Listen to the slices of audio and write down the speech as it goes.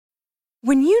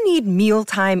When you need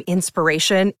mealtime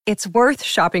inspiration, it's worth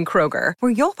shopping Kroger,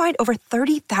 where you'll find over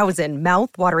 30,000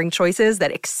 mouth-watering choices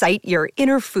that excite your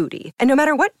inner foodie. And no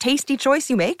matter what tasty choice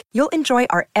you make, you'll enjoy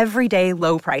our everyday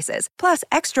low prices, plus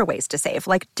extra ways to save,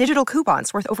 like digital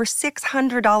coupons worth over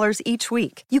 $600 each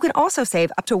week. You can also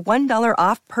save up to $1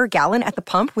 off per gallon at the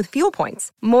pump with fuel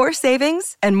points. More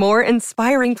savings and more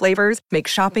inspiring flavors make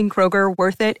shopping Kroger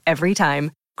worth it every time.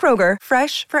 Kroger,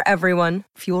 fresh for everyone.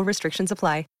 Fuel restrictions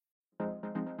apply.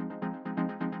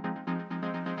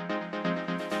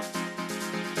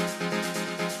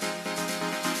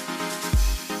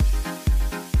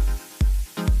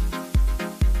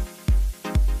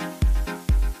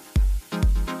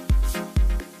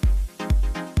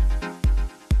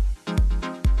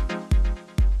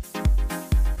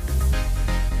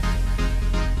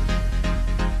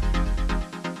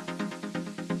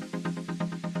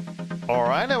 All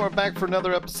right, and we're back for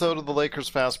another episode of the Lakers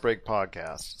Fast Break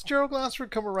podcast. It's Gerald Glassford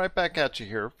coming right back at you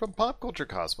here from Pop Culture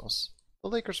Cosmos, the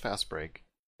Lakers Fast Break,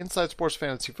 Inside Sports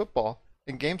Fantasy Football,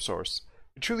 and Game Source.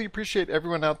 We truly appreciate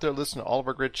everyone out there listening to all of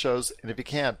our great shows, and if you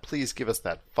can, please give us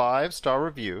that 5-star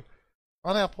review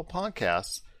on Apple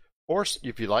Podcasts, or if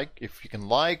you can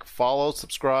follow,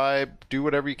 subscribe, do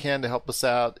whatever you can to help us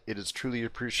out. It is truly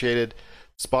appreciated.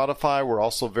 Spotify, we're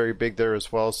also very big there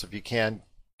as well, so if you can,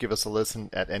 give us a listen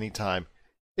at any time.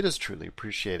 It is truly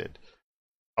appreciated.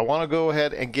 I want to go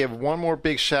ahead and give one more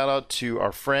big shout out to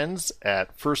our friends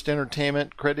at First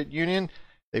Entertainment Credit Union.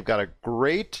 They've got a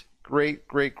great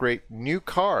new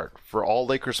card for all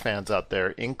Lakers fans out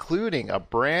there, including a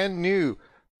brand new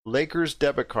Lakers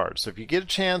debit card. So if you get a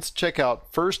chance, check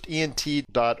out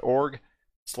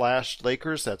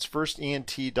firstent.org/Lakers. That's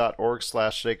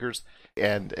firstent.org/Lakers.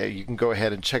 And you can go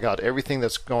ahead and check out everything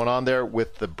that's going on there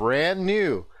with the brand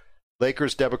new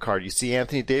Lakers debit card. You see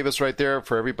Anthony Davis right there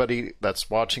for everybody that's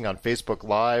watching on Facebook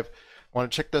Live.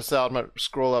 Want to check this out? I'm going to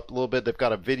scroll up a little bit. They've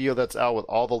got a video that's out with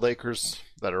all the Lakers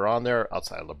that are on there,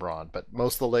 outside of LeBron, but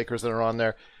most of the Lakers that are on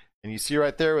there. And you see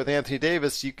right there with Anthony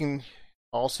Davis, you can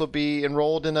also be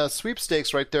enrolled in a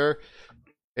sweepstakes right there.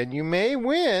 And you may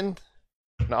win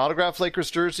an autographed Lakers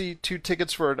jersey, 2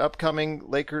 tickets for an upcoming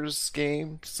Lakers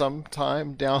game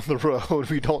sometime down the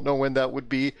road. We don't know when that would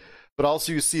be. But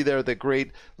also you see there the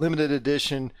great limited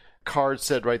edition card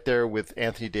set right there with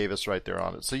Anthony Davis right there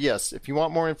on it. So yes, if you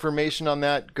want more information on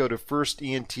that, go to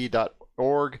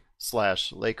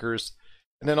firstent.org/Lakers.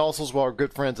 And then also as well, our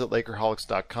good friends at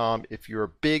Lakerholics.com. If you're a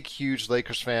big, huge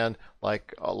Lakers fan,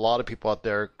 like a lot of people out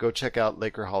there, go check out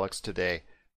Lakerholics today,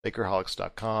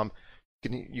 Lakerholics.com.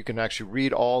 You can actually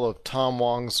read all of Tom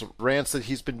Wong's rants that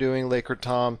he's been doing, Laker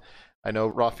Tom. I know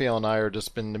Raphael and I are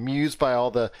just been amused by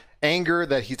all the anger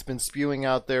that he's been spewing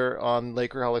out there on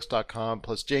Lakerholics.com,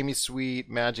 plus Jamie Sweet,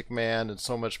 Magic Man, and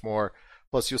so much more.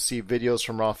 Plus you'll see videos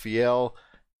from Raphael,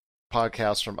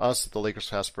 podcasts from us at the Lakers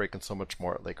Fast Break, and so much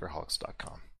more at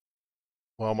Lakerholics.com.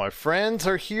 Well, my friends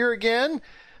are here again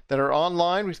that are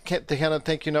online. We can't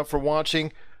thank you enough for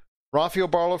watching. Rafael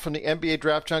Barlow from the NBA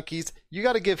Draft Junkies. You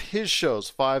got to give his shows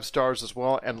 5 stars as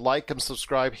well, and like and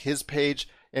subscribe his page,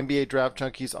 NBA Draft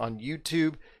Junkies, on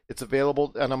YouTube. It's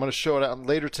available, and I'm going to show it out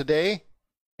later today.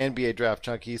 NBA Draft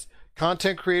Junkies.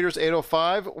 Content Creators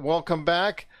 805, welcome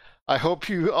back. I hope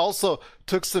you also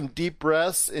took some deep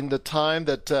breaths in the time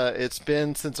that it's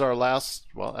been since our last,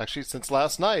 well, actually since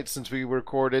last night, since we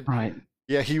recorded. Right.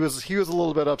 Yeah, he was a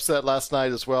little bit upset last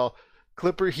night as well.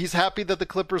 He's happy that the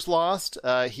Clippers lost.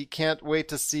 He can't wait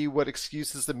to see what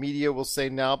excuses the media will say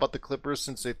now about the Clippers,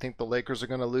 since they think the Lakers are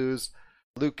going to lose.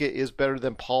 Luka is better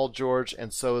than Paul George,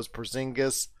 and so is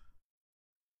Porzingis.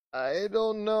 I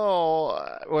don't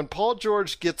know. When Paul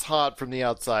George gets hot from the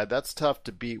outside, that's tough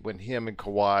to beat when him and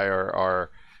Kawhi are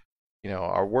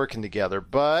working together.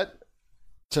 But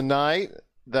tonight,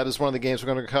 that is one of the games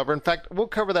we're going to cover. In fact, we'll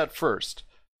cover that first.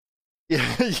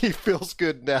 Yeah, he feels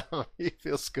good now.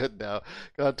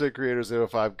 Content Creators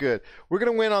 05, good. We're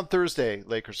going to win on Thursday,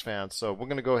 Lakers fans. So we're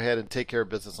going to go ahead and take care of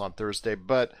business on Thursday.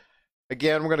 But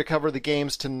again, we're going to cover the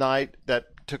games tonight that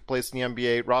took place in the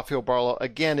NBA. Rafael Barlow,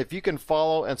 again, if you can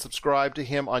follow and subscribe to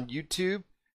him on YouTube,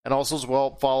 and also as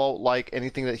well like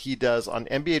anything that he does on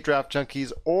NBA Draft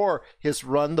Junkies or his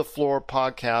Run the Floor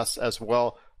podcast as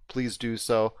well, please do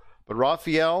so. But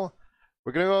Rafael,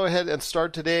 we're going to go ahead and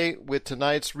start today with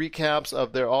tonight's recaps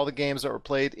of all the games that were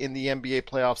played in the NBA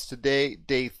playoffs today.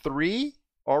 Day 3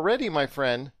 already, my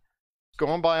friend. It's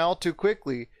going by all too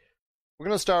quickly. We're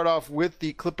going to start off with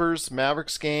the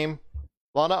Clippers-Mavericks game.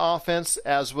 A lot of offense,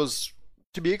 as was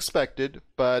to be expected,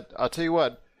 but I'll tell you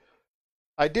what,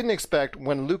 I didn't expect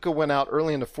when Luka went out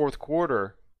early in the fourth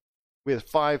quarter with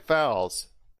 5 fouls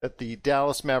that the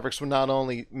Dallas Mavericks would not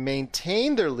only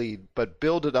maintain their lead, but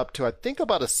build it up to, I think,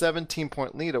 about a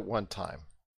 17-point lead at one time.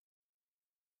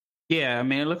 Yeah, I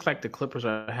mean, it looks like the Clippers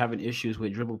are having issues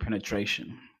with dribble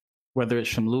penetration, whether it's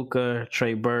from Luka,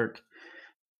 Trey Burke,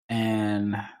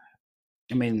 and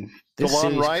I mean,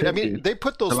 DeLon Wright. I mean, they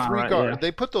put those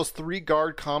they put those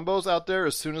 3-guard combos out there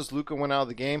as soon as Luka went out of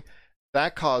the game.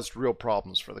 That caused real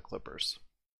problems for the Clippers.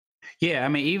 Yeah, I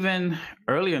mean, even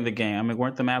earlier in the game, I mean,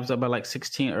 weren't the Mavs up by like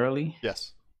 16 early?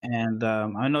 Yes. And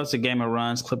I know it's a game of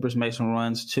runs. Clippers made some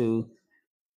runs to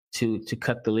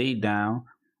cut the lead down,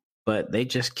 but they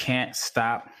just can't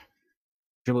stop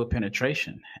dribble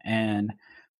penetration. And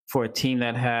for a team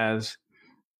that has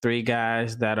 3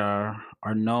 guys that are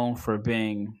known for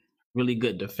being really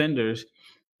good defenders,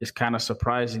 it's kind of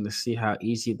surprising to see how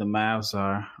easy the Mavs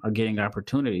are getting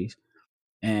opportunities.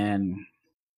 And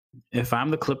if I'm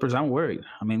the Clippers, I'm worried.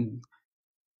 I mean,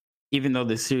 even though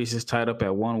the series is tied up at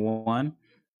 1-1,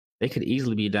 they could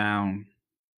easily be down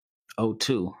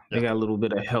 0-2. They got a little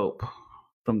bit of help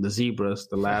from the Zebras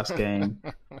the last game.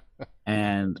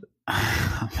 And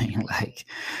I mean, like,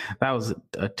 that was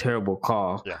a terrible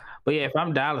call. Yeah. But yeah, if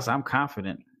I'm Dallas, I'm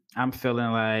confident. I'm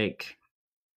feeling like,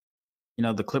 you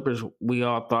know, the Clippers we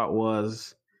all thought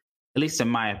was, at least in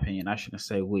my opinion, I shouldn't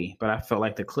say we, but I felt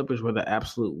like the Clippers were the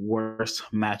absolute worst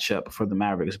matchup for the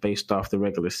Mavericks based off the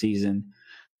regular season.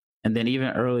 And then even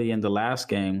early in the last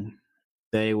game,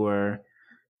 they were,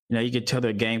 you know, you could tell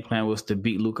their game plan was to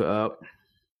beat Luka up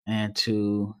and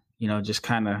to, you know, just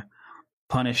kind of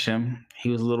punish him. He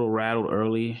was a little rattled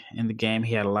early in the game.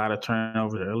 He had a lot of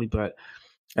turnovers early, but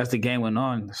as the game went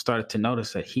on, started to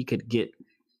notice that he could get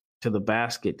to the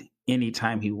basket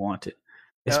anytime he wanted.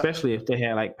 Especially if they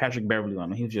had like Patrick Beverley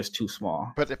on him, he was just too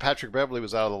small. But Patrick Beverley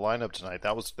was out of the lineup tonight.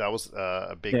 That was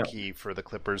a big key for the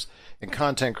Clippers. And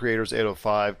Content Creators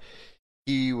 805,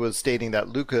 he was stating that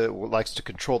Luka likes to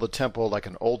control the tempo like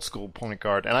an old school point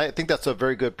guard, and I think that's a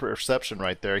very good perception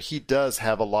right there. He does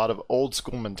have a lot of old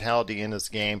school mentality in his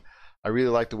game. I really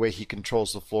like the way he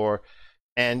controls the floor,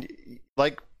 and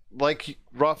like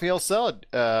Raphael said,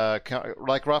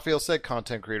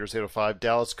 Content Creators 805,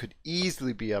 Dallas could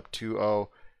easily be up 2-0,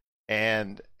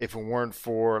 and if it weren't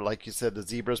for, like you said, the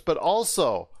Zebras, but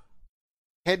also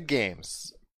head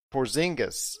games.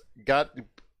 Porzingis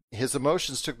his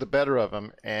emotions took the better of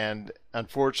him, and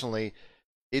unfortunately,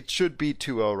 it should be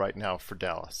 2-0 right now for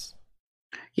Dallas.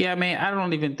 Yeah, I mean, I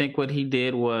don't even think what he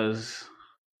did was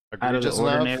out of the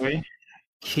ordinary. Enough.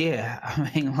 Yeah, I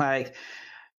mean, like,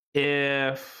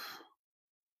 I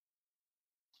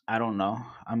don't know.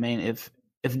 I mean, if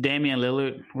Damian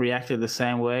Lillard reacted the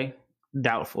same way,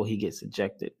 doubtful he gets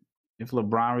ejected. If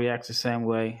LeBron reacts the same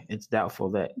way, it's doubtful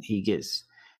that he gets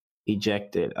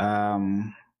ejected.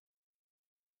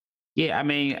 Yeah, I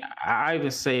mean, I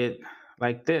even say it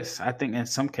like this. I think in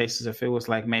some cases, if it was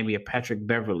like maybe a Patrick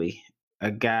Beverley,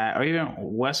 a guy, or even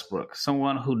Westbrook,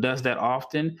 someone who does that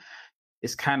often,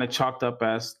 it's kind of chalked up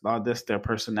as, oh, this their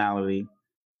personality.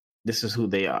 This is who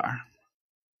they are.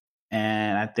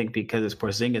 And I think because it's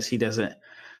Porzingis, he doesn't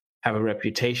have a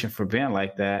reputation for being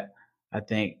like that. I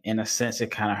think in a sense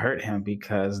it kind of hurt him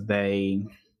because they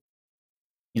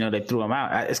threw him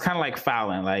out. It's kind of like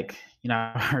fouling. Like, you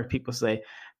know, I heard people say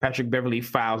Patrick Beverley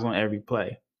fouls on every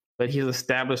play, but he's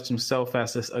established himself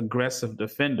as this aggressive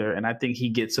defender. And I think he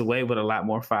gets away with a lot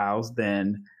more fouls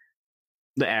than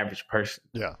the average person.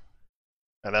 Yeah.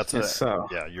 And that's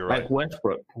yeah, you're right.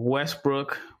 Like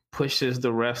Westbrook pushes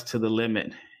the refs to the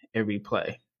limit every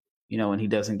play, you know, when he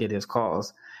doesn't get his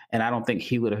calls. And I don't think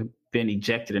he would have been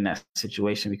ejected in that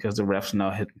situation because the refs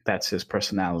know that's his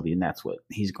personality and that's what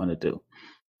he's going to do.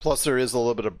 Plus, there is a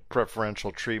little bit of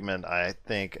preferential treatment, I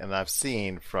think, and I've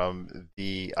seen from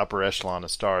the upper echelon of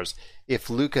stars.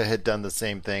 If Luka had done the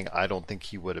same thing, I don't think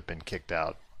he would have been kicked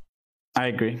out. I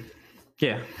agree.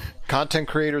 Yeah. Content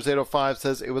Creators 805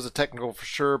 says it was a technical for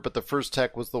sure, but the first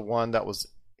tech was the one that was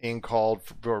in called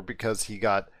for because he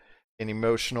got an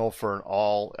emotional for an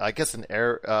all, I guess an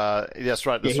error. That's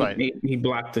right. That's right. He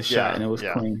blocked the shot and it was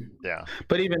clean. Yeah.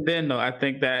 But even then, though, I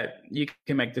think that you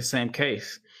can make the same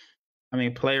case. I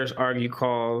mean, players argue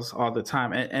calls all the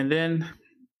time. And then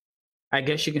I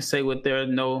guess you can say with there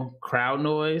no crowd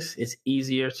noise, it's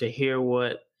easier to hear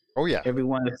what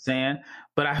everyone is saying.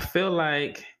 But I feel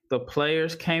like the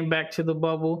players came back to the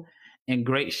bubble in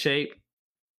great shape.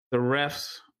 The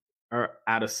refs are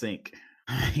out of sync.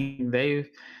 I mean, they've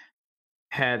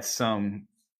had some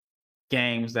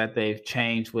games that they've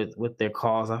changed with their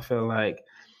calls. I feel like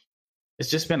it's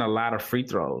just been a lot of free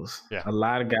throws. Yeah. A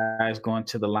lot of guys going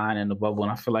to the line in the bubble,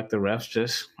 and I feel like the refs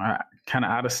just are kind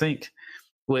of out of sync,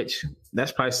 which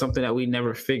that's probably something that we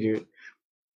never figured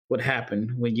would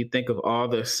happen when you think of all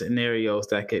the scenarios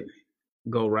that could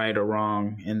go right or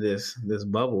wrong in this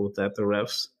bubble, that the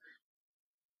refs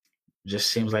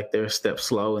just seems like they're a step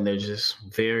slow and they're just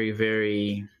very,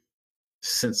 very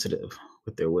sensitive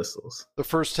with their whistles. The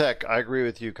first tech, I agree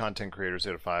with you, Content Creators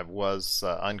 805, was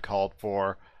uncalled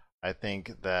for. I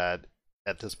think that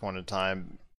at this point in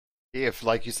time, if,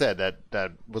 like you said,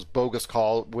 that was bogus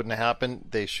call, wouldn't have happened.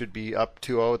 They should be up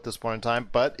 2-0 at this point in time,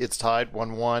 but it's tied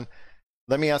 1-1.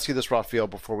 Let me ask you this, Rafael,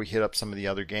 before we hit up some of the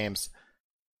other games.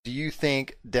 Do you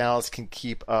think Dallas can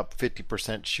keep up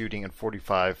 50% shooting and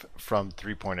 45 from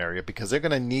three-point area? Because they're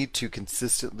going to need to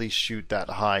consistently shoot that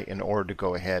high in order to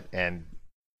go ahead and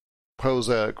pose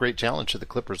a great challenge to the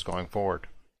Clippers going forward.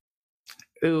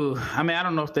 Ooh, I mean, I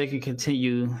don't know if they can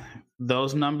continue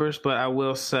those numbers, but I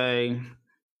will say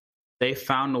they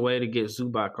found a way to get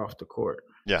Zubac off the court.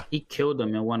 Yeah. He killed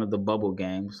him in one of the bubble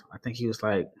games. I think he was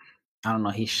like, I don't know,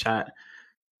 he shot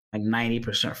like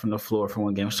 90% from the floor for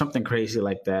one game, something crazy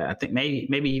like that. I think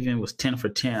maybe even was 10 for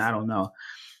 10. I don't know.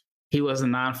 He was a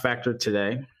non-factor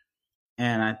today.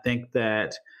 And I think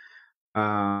that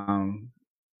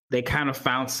they kind of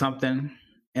found something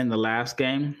in the last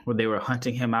game where they were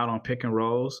hunting him out on pick and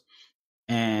rolls.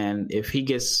 And if he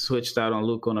gets switched out on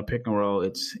Luka on a pick and roll,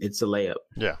 it's a layup.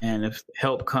 Yeah. And if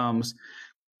help comes,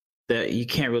 that you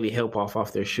can't really help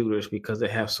off their shooters because they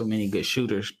have so many good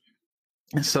shooters.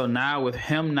 And so now with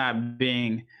him not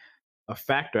being a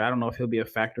factor, I don't know if he'll be a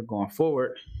factor going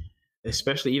forward,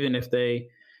 especially even if they,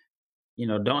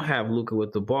 don't have Luka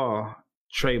with the ball.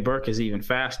 Trey Burke is even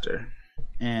faster.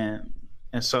 And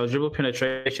so dribble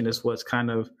penetration is what's kind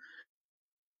of,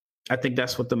 I think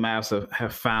that's what the Mavs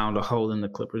have found a hole in the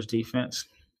Clippers defense.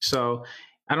 So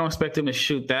I don't expect them to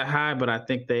shoot that high, but I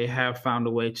think they have found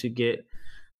a way to get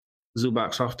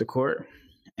Zubac off the court,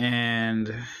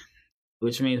 and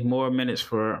which means more minutes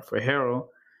for Harrell.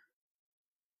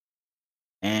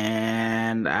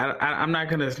 And I'm not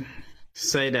going to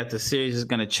say that the series is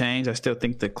going to change. I still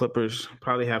think the Clippers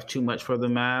probably have too much for the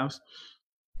Mavs,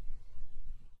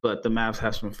 but the Mavs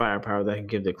have some firepower that can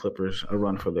give the Clippers a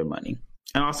run for their money.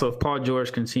 And also, if Paul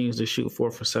George continues to shoot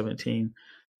 4 for 17,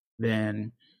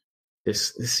 then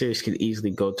this series could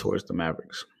easily go towards the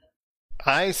Mavericks.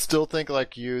 I still think,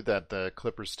 like you, that the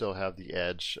Clippers still have the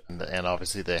edge, and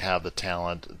obviously they have the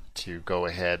talent to go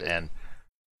ahead and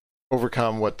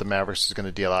overcome what the Mavericks is going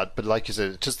to deal out. But like you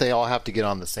said, it's just they all have to get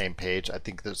on the same page. I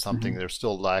think there's something, there's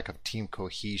still a lack of team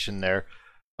cohesion there.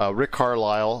 Rick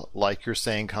Carlisle, like you're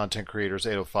saying, Content Creators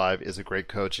 805, is a great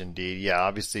coach indeed. Yeah,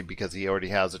 obviously because he already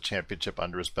has a championship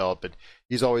under his belt, but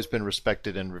he's always been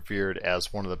respected and revered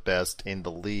as one of the best in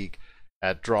the league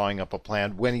at drawing up a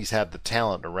plan when he's had the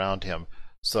talent around him.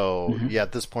 So, yeah,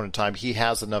 at this point in time, he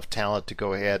has enough talent to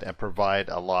go ahead and provide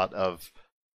a lot of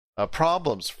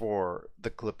problems for the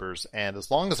Clippers. And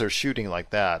as long as they're shooting like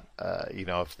that,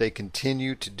 if they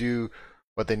continue to do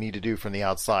what they need to do from the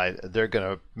outside, they're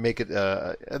going to make it,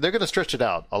 they're going to stretch it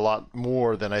out a lot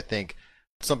more than I think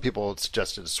some people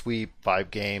suggested a sweep,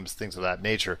 5 games, things of that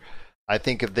nature. I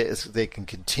think if they can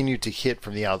continue to hit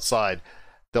from the outside,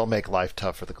 they'll make life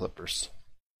tough for the Clippers.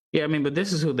 Yeah, I mean, but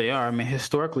this is who they are. I mean,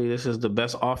 historically, this is the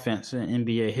best offense in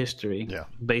NBA history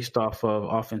based off of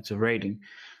offensive rating.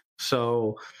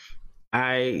 So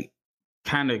I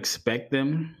kind of expect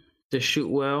them to shoot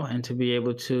well and to be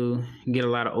able to get a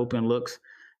lot of open looks.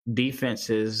 Defense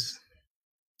is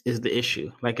the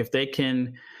issue. Like, if they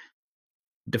can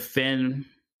defend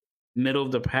middle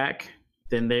of the pack,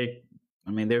 then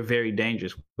they're very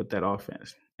dangerous with that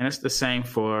offense. And it's the same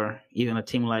for even a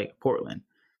team like Portland.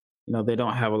 They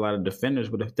don't have a lot of defenders,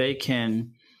 but if they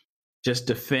can just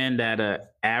defend at an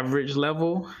average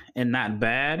level and not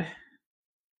bad,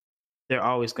 they're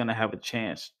always going to have a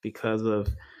chance because of,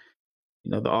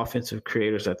 the offensive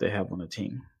creators that they have on the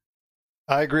team.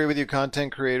 I agree with you,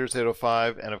 Content Creators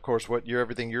 805, and of course,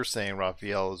 everything you're saying,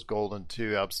 Rafael, is golden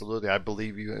too. Absolutely, I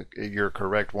believe you're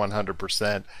correct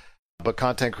 100%. But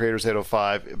Content Creators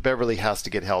 805, Beverly has to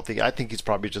get healthy. I think he's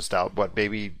probably just out.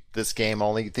 Maybe this game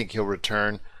only? You think he'll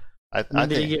return? I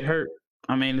did he think get hurt?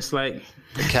 I mean, it's like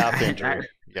the calf injury.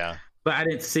 Yeah, but I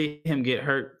didn't see him get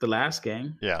hurt the last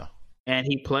game. Yeah, and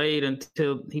he played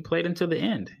until the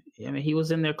end. I mean, he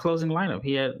was in their closing lineup.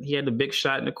 He had the big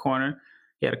shot in the corner.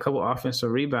 He had a couple offensive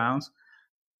rebounds,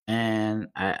 and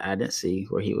I didn't see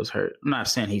where he was hurt. I'm not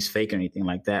saying he's fake or anything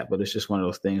like that, but it's just one of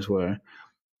those things where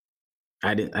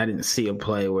I didn't see a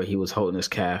play where he was holding his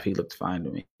calf. He looked fine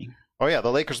to me. Oh, yeah,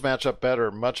 the Lakers match up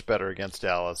much better against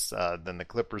Dallas than the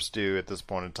Clippers do at this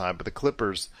point in time. But the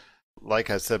Clippers, like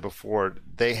I said before,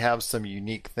 they have some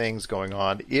unique things going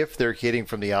on. If they're hitting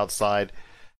from the outside,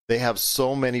 they have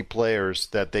so many players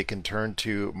that they can turn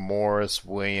to. Morris,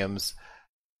 Williams,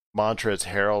 Montrezl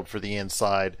Harrell for the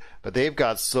inside, but they've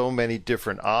got so many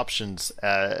different options,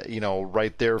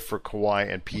 right there for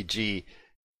Kawhi and PG,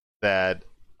 that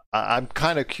I'm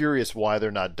kind of curious why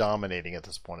they're not dominating at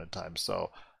this point in time.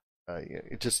 So,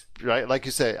 it just, right, like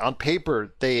you say, on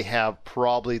paper they have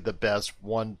probably the best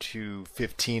 1 to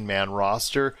 15 man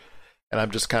roster, and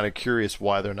I'm just kind of curious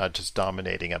why they're not just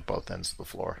dominating at both ends of the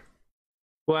floor.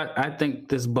 Well, I think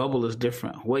this bubble is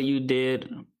different. What you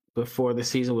did before the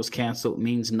season was canceled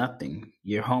means nothing.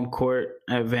 Your home court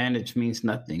advantage means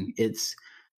nothing. It's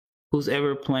who's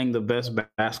ever playing the best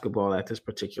basketball at this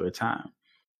particular time.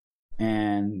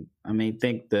 And I mean,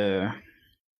 think the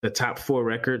top 4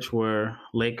 records were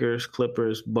Lakers,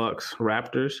 Clippers, Bucks,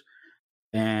 Raptors,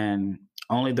 and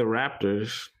only the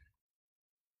Raptors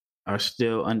are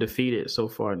still undefeated so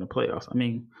far in the playoffs. I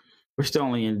mean, we're still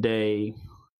only in day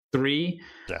 3,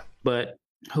 but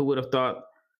who would have thought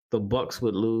the Bucks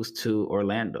would lose to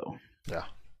Orlando? Yeah,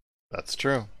 that's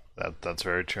true. That's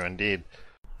very true indeed.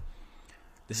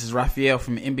 This is Raphael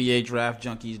from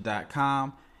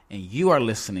NBADraftJunkies.com, and you are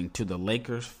listening to the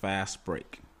Lakers Fast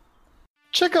Break.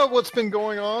 Check out what's been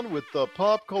going on with the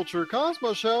Pop Culture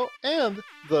Cosmos Show and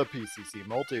the PCC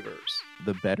Multiverse.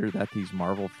 The better that these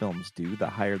Marvel films do, the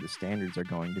higher the standards are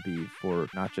going to be for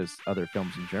not just other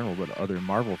films in general, but other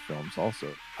Marvel films also.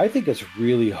 I think it's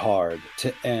really hard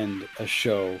to end a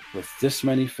show with this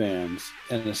many fans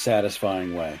in a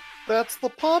satisfying way. That's the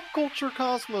Pop Culture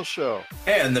Cosmos Show.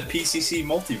 And the PCC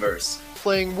Multiverse.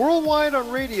 Playing worldwide on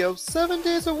radio 7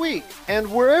 days a week and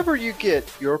wherever you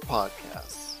get your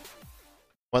podcasts.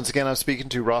 Once again, I'm speaking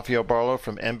to Rafael Barlow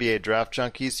from NBA Draft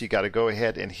Junkies. You got to go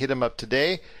ahead and hit him up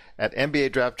today at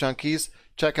NBA Draft Junkies.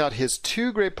 Check out his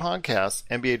 2 great podcasts,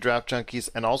 NBA Draft Junkies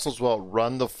and also as well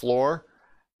Run the Floor.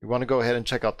 You want to go ahead and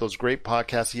check out those great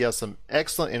podcasts. He has some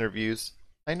excellent interviews.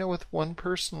 I know with one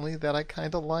personally that I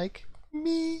kind of like,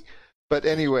 me. But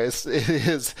anyways, it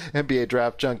is NBA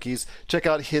Draft Junkies. Check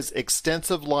out his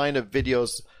extensive line of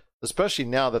videos, especially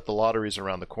now that the lottery's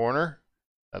around the corner.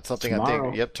 That's something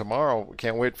tomorrow. I think, tomorrow.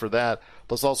 Can't wait for that.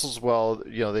 Plus also as well,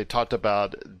 they talked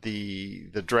about the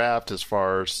draft as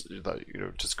far as,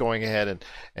 just going ahead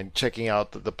and checking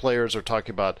out the players are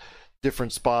talking about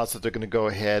different spots that they're going to go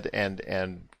ahead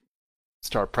and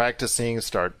start practicing,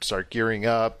 start gearing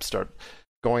up, start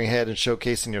going ahead and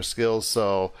showcasing your skills.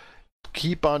 So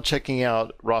keep on checking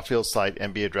out Raphael's site,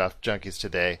 NBA Draft Junkies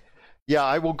today. Yeah,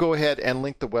 I will go ahead and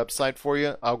link the website for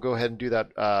you. I'll go ahead and do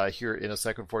that here in a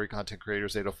second for you, Content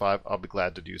Creators 805. I'll be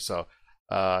glad to do so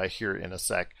here in a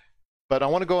sec. But I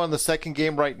want to go on the second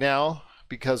game right now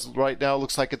because right now it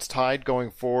looks like it's tied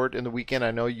going forward in the weekend.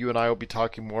 I know you and I will be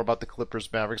talking more about the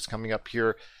Clippers Mavericks coming up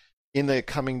here in the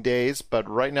coming days. But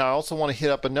right now I also want to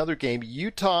hit up another game,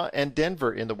 Utah and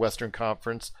Denver in the Western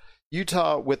Conference.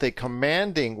 Utah with a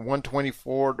commanding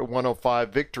 124-105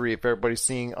 victory, if everybody's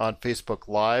seeing on Facebook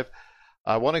Live.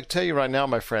 I want to tell you right now,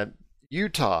 my friend,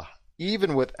 Utah,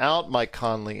 even without Mike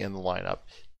Conley in the lineup,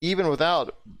 even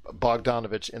without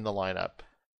Bogdanovich in the lineup,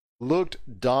 looked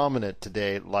dominant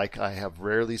today like I have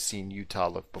rarely seen Utah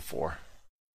look before.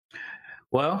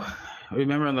 Well,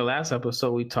 remember in the last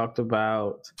episode we talked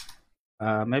about,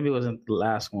 maybe it wasn't the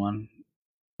last one.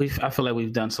 I feel like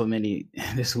we've done so many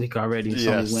this week already. It's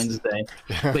only Wednesday.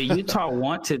 But Utah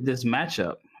wanted this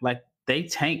matchup. Like, they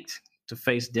tanked to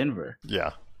face Denver.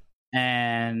 Yeah.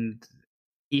 And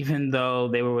even though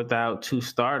they were without 2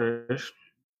 starters,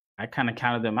 I kind of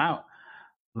counted them out.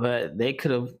 But they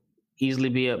could have easily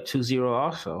be up 2-0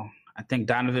 also. I think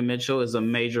Donovan Mitchell is a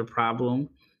major problem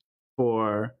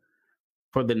for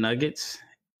the Nuggets.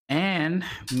 And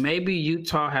maybe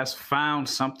Utah has found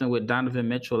something with Donovan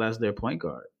Mitchell as their point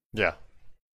guard. Yeah.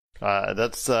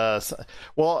 That's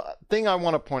thing I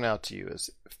want to point out to you is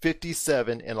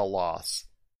 57 in a loss.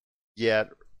 Yet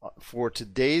for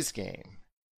today's game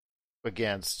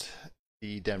against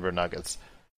the Denver Nuggets,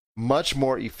 much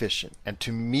more efficient. And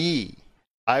to me,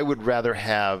 I would rather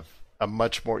have a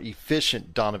much more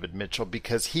efficient Donovan Mitchell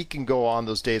because he can go on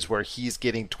those days where he's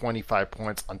getting 25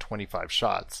 points on 25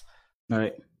 shots.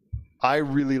 Right. I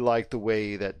really like the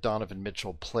way that Donovan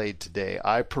Mitchell played today.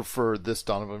 I prefer this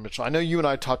Donovan Mitchell. I know you and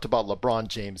I talked about LeBron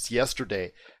James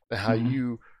yesterday, and how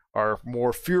you are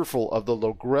more fearful of the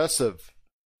aggressive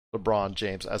LeBron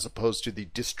James as opposed to the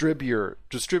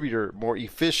distributor, more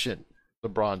efficient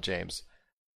LeBron James.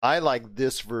 I like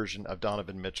this version of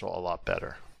Donovan Mitchell a lot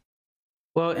better.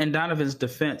 Well, in Donovan's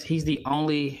defense, he's the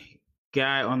only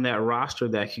guy on that roster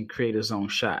that can create his own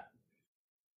shot.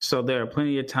 So there are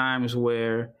plenty of times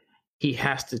where he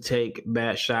has to take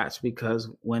bad shots because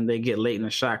when they get late in the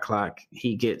shot clock,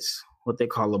 he gets what they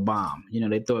call a bomb.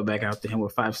 They throw it back out to him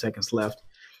with 5 seconds left,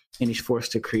 and he's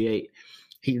forced to create.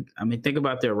 Think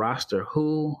about their roster.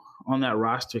 Who on that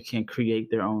roster can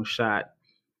create their own shot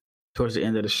towards the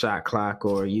end of the shot clock,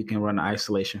 or you can run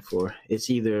isolation for? It's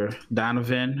either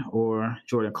Donovan or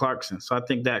Jordan Clarkson. So I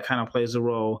think that kind of plays a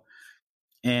role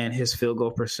in his field goal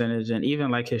percentage and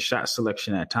even like his shot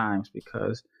selection at times,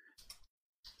 because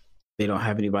they don't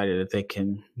have anybody that they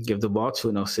can give the ball to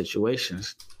in those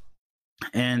situations.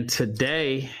 And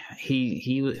today,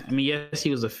 he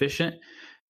was efficient,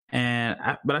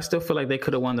 but I still feel like they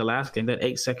could have won the last game. That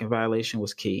 8-second violation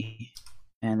was key,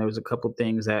 and there was a couple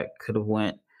things that could have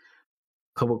went,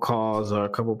 a couple calls or a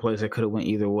couple plays that could have went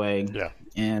either way. Yeah,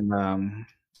 and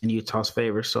in Utah's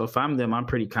favor. So if I'm them, I'm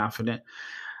pretty confident.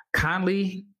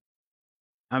 Conley,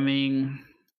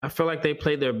 I feel like they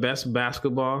played their best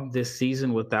basketball this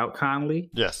season without Conley.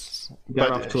 Yes.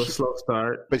 Got off to a slow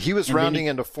start. But he was rounding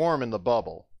into form in the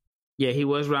bubble. Yeah, he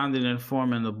was rounding into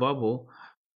form in the bubble,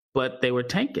 but they were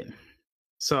tanking.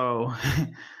 So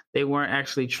they weren't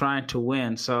actually trying to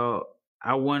win. So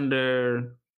I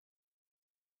wonder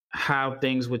how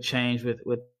things would change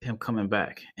with him coming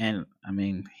back. And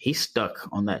he's stuck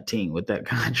on that team with that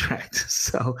contract.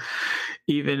 So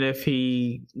even if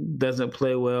he doesn't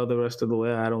play well the rest of the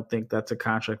way, I don't think that's a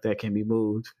contract that can be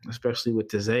moved, especially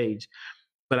with his age.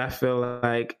 But I feel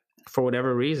like for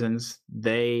whatever reasons,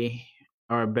 they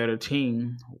are a better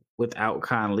team without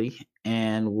Conley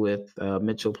and with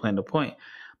Mitchell playing the point.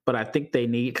 But I think they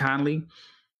need Conley.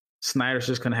 Snyder's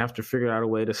just going to have to figure out a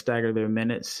way to stagger their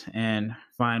minutes and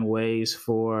find ways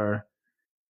for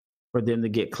them to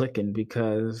get clicking,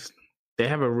 because they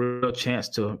have a real chance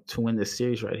to win this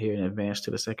series right here and advance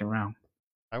to the second round.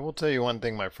 I will tell you one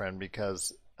thing, my friend,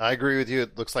 because I agree with you.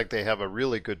 It looks like they have a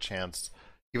really good chance,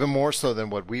 even more so than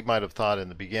what we might have thought in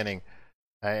the beginning.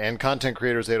 And Content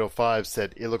Creators 805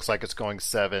 said it looks like it's going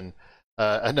 7.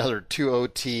 Another 2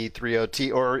 OT, 3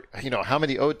 OT, or how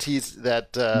many OTs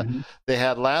that they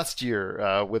had last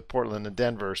year with Portland and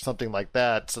Denver, something like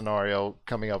that scenario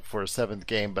coming up for a 7th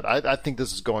game. But I think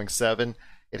this is going 7.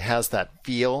 It has that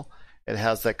feel. It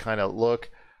has that kind of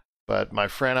look. But my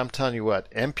friend, I'm telling you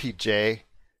what, MPJ,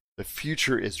 the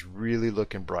future is really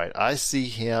looking bright. I see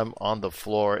him on the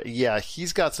floor. Yeah,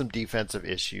 he's got some defensive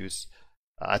issues.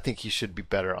 I think he should be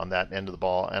better on that end of the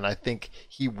ball, and I think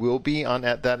he will be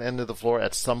at that end of the floor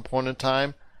at some point in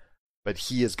time, but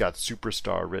he has got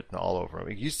superstar written all over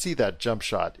him. You see that jump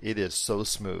shot, it is so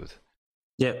smooth.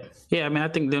 Yep. Yeah, I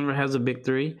think Denver has a big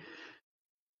 3,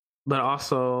 but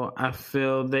also I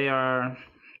feel they're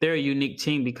a unique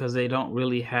team because they don't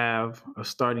really have a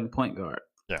starting point guard.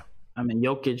 Yeah.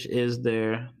 Jokic is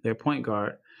their point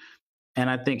guard,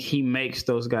 and I think he makes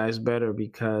those guys better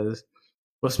because,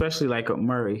 well, especially like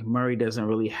Murray. Murray doesn't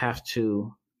really have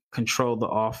to control the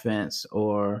offense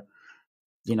or,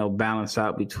 balance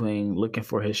out between looking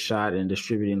for his shot and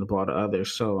distributing the ball to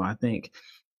others. So I think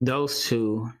those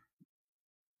two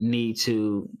need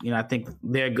to, I think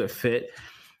they're a good fit.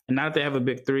 And now that they have a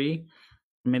big 3,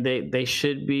 they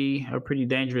should be a pretty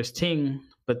dangerous team.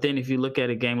 But then if you look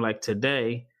at a game like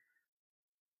today,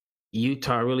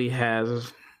 Utah really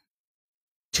has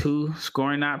 2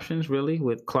 scoring options, really,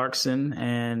 with Clarkson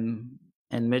and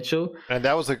Mitchell. And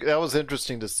that was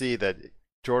interesting to see that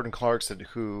Jordan Clarkson,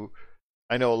 who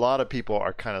I know a lot of people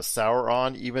are kind of sour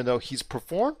on, even though he's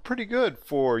performed pretty good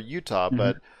for Utah,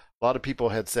 but a lot of people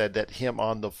had said that him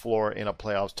on the floor in a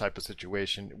playoffs type of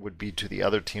situation would be to the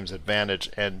other team's advantage,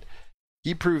 and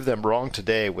he proved them wrong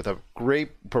today with a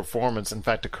great performance. In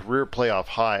fact, a career playoff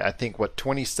high. I think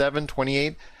 27,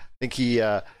 28. I think he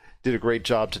did a great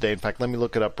job today. In fact, let me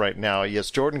look it up right now.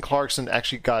 Yes, Jordan Clarkson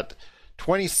actually got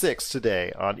 26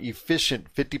 today on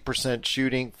efficient 50%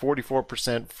 shooting,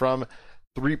 44% from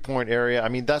three-point area.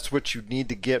 That's what you need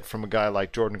to get from a guy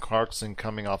like Jordan Clarkson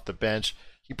coming off the bench.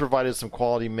 He provided some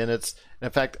quality minutes. And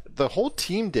in fact, the whole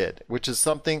team did, which is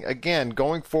something, again,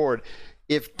 going forward,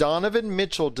 if Donovan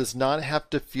Mitchell does not have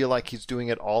to feel like he's doing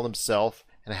it all himself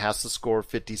and has to score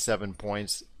 57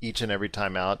 points each and every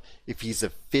time out, if he's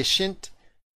efficient,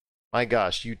 my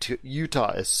gosh,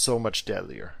 Utah is so much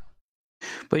deadlier.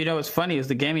 But what's funny is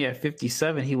the game he had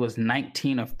 57, he was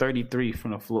 19 of 33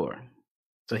 from the floor.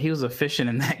 So he was efficient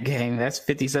in that game. That's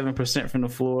 57% from the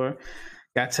floor.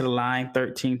 Got to the line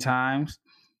 13 times.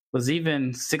 Was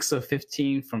even 6 of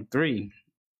 15 from 3.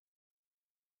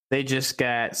 They just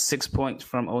got 6 points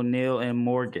from O'Neal and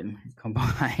Morgan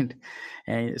combined.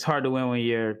 And it's hard to win when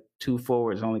your 2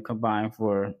 forwards only combined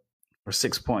for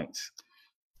 6 points.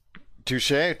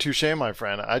 Touche, my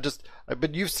friend.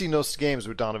 But you've seen those games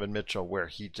with Donovan Mitchell where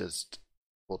he just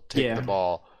will take the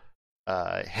ball,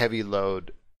 heavy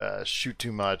load, shoot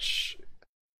too much,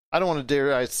 I don't want to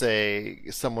dare I say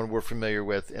someone we're familiar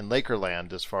with in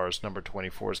Lakerland as far as number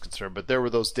 24 is concerned, but there were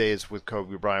those days with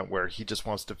Kobe Bryant where he just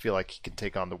wants to feel like he can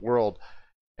take on the world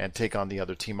and take on the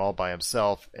other team all by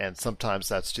himself, and sometimes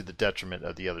that's to the detriment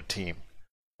of the other team.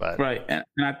 But right, and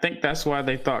I think that's why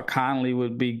they thought Conley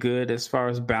would be good as far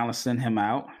as balancing him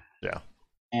out. Yeah.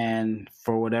 And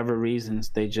for whatever reasons,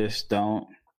 they just haven't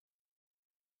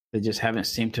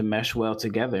seemed to mesh well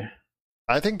together.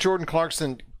 I think Jordan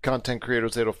Clarkson, Content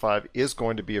Creators 805, is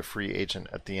going to be a free agent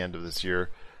at the end of this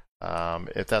year.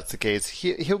 If that's the case,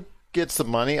 he'll get some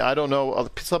money. I don't know.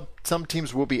 Some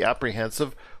teams will be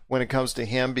apprehensive when it comes to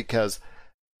him because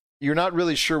you're not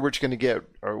really sure what you're going to get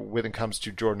when it comes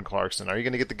to Jordan Clarkson. Are you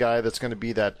going to get the guy that's going to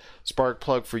be that spark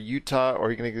plug for Utah, or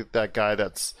are you going to get that guy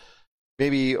that's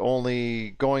maybe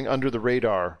only going under the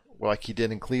radar like he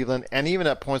did in Cleveland, and even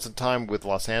at points in time with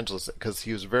Los Angeles, because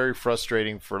he was very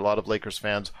frustrating for a lot of Lakers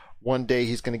fans. One day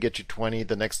he's going to get you 20,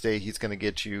 the next day he's going to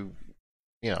get you,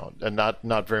 and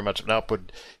not very much of an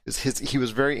output. He was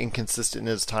very inconsistent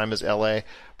in his time as LA,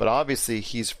 but obviously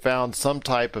he's found some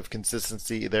type of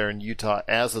consistency there in Utah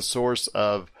as a source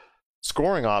of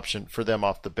scoring option for them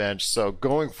off the bench. So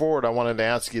going forward, I wanted to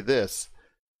ask you this.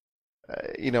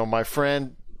 My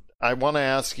friend, I want to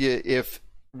ask you if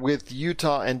with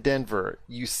Utah and Denver,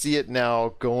 you see it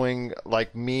now going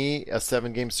like me, a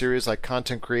 7-game series, like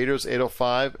Content Creators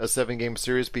 805, a 7-game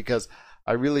series, because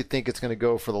I really think it's going to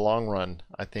go for the long run,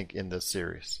 I think, in this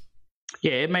series.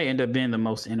 Yeah, it may end up being the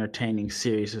most entertaining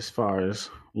series as far as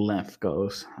length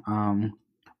goes.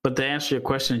 But to answer your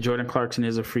question, Jordan Clarkson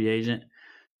is a free agent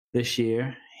this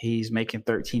year. He's making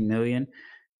 $13 million.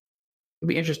 It'll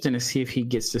be interesting to see if he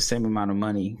gets the same amount of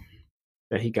money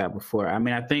that he got before. I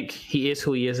mean, I think he is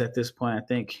who he is at this point. I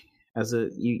think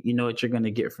you know what you're going to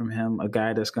get from him, a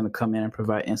guy that's going to come in and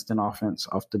provide instant offense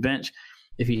off the bench.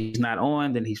 If he's not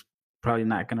on, then he's probably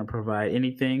not going to provide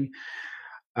anything.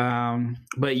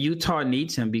 But Utah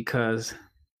needs him because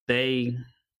they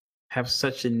have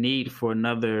such a need for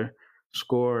another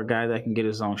scorer, a guy that can get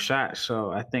his own shot.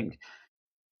 So I think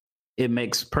it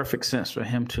makes perfect sense for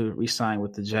him to re-sign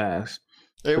with the Jazz.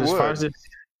 As far as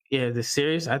the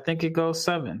series, I think it goes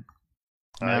 7.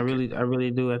 I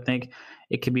really do. I think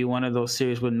it could be one of those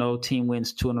series where no team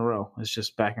wins 2 in a row. It's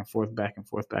just back and forth, back and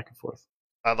forth, back and forth.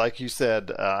 Like you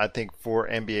said, I think for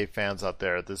NBA fans out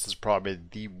there, this is probably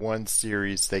the one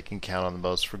series they can count on the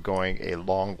most for going a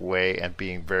long way and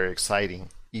being very exciting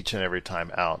each and every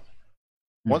time out.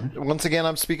 Mm-hmm. Once again,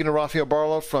 I'm speaking to Rafael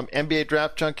Barlow from NBA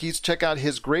Draft Junkies. Check out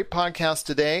his great podcast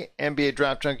today, NBA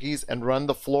Draft Junkies and Run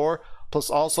the Floor, plus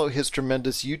also his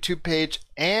tremendous YouTube page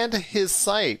and his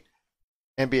site,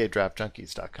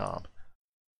 NBADraftJunkies.com.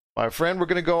 My friend, we're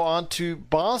going to go on to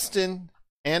Boston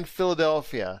and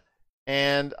Philadelphia.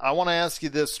 And I want to ask you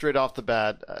this straight off the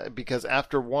bat, because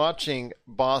after watching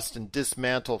Boston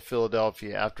dismantle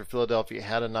Philadelphia, after Philadelphia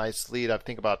had a nice lead, I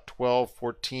think about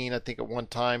 12-14, I think at one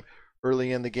time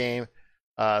early in the game,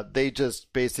 they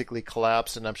just basically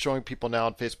collapsed. And I'm showing people now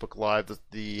on Facebook Live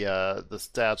the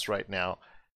stats right now.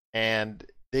 And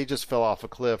they just fell off a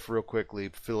cliff real quickly.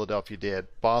 Philadelphia did.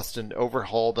 Boston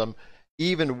overhauled them,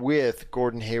 even with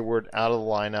Gordon Hayward out of the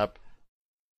lineup.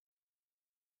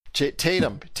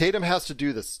 Tatum has to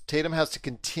do this. Tatum has to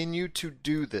continue to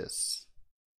do this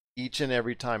each and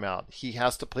every time out. He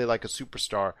has to play like a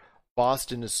superstar.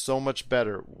 Boston is so much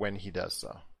better when he does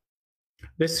so.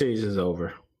 This series is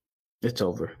over. It's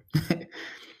over.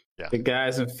 Yeah. The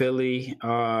guys in Philly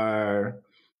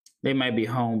they might be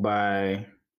home by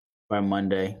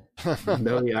Monday.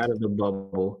 They'll be out of the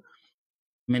bubble.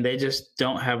 I mean, they just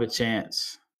don't have a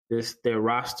chance. Their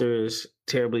roster is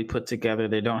terribly put together.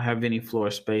 They don't have any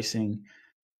floor spacing.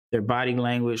 Their body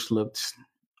language looked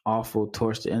awful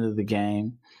towards the end of the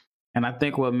game. And I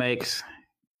think what makes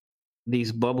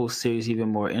these bubble series even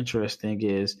more interesting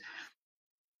is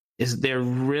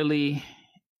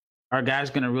are guys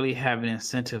going to really have an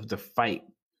incentive to fight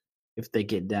if they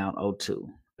get down 0-2?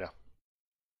 Yeah.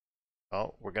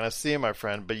 Well, we're going to see, my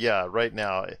friend. But yeah, right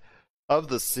now, of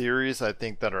the series I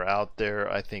think that are out there,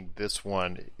 I think this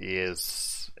one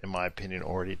is, in my opinion,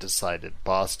 already decided.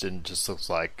 Boston just looks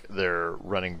like they're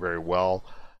running very well.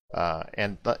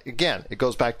 And again, it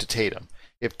goes back to Tatum.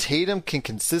 If Tatum can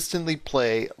consistently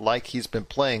play like he's been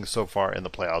playing so far in the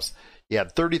playoffs, he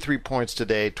had 33 points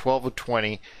today, 12 of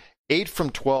 20, 8 from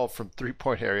 12 from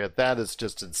three-point area. That is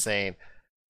just insane.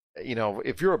 You know,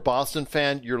 if you're a Boston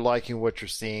fan, you're liking what you're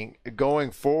seeing.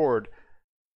 Going forward,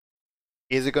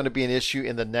 is it going to be an issue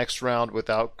in the next round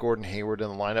without Gordon Hayward in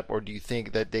the lineup, or do you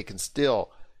think that they can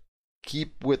still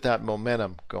keep with that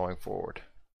momentum going forward?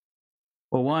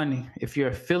 Well, one, if you're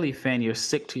a Philly fan, you're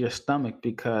sick to your stomach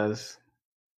because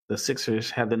the Sixers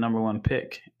had the number 1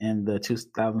 pick in the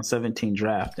 2017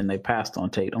 draft, and they passed on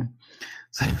Tatum.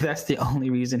 So that's the only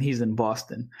reason he's in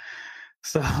Boston.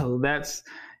 So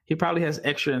he probably has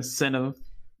extra incentive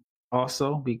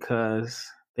also because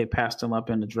they passed him up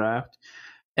in the draft.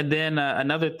 And then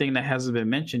another thing that hasn't been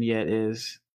mentioned yet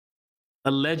is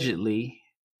allegedly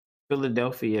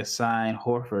Philadelphia signed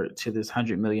Horford to this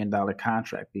 $100 million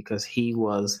contract because he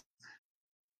was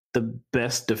the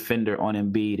best defender on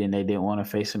Embiid and they didn't want to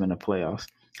face him in the playoffs.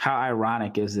 How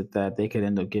ironic is it that they could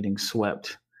end up getting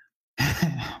swept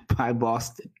by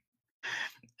Boston?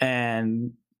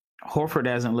 And Horford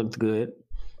hasn't looked good.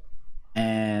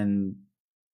 And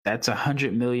that's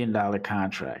 $100 million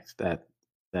contract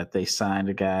that they signed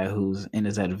a guy who's in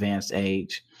his advanced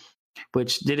age,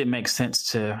 which didn't make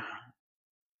sense to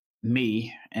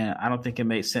me. And I don't think it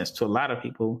made sense to a lot of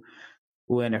people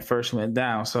when it first went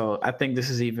down. So I think this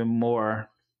is even more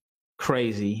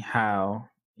crazy how,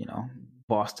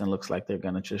 Boston looks like they're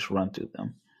going to just run through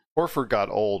them. Horford got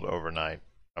old overnight.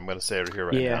 I'm going to say it here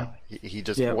right now.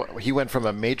 He went from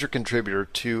a major contributor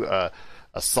to a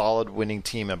solid winning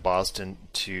team in Boston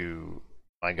to,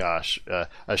 my gosh,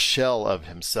 a shell of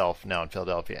himself now in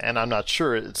Philadelphia. And I'm not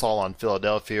sure it's all on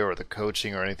Philadelphia or the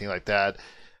coaching or anything like that.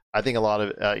 I think a lot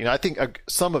of, I think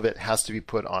some of it has to be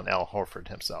put on Al Horford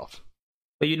himself.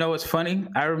 But you know what's funny?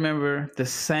 I remember the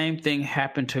same thing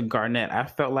happened to Garnett. I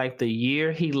felt like the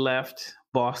year he left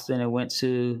Boston and went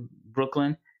to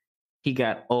Brooklyn, he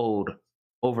got old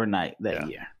overnight that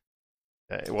year.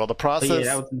 Well, the process...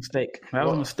 that was a mistake. That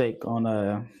was a mistake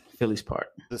on Philly's part.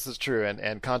 This is true.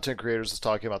 And content creators is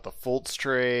talking about the Fultz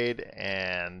trade,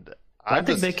 and... I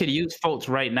think they could use Fultz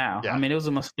right now. Yeah. I mean, it was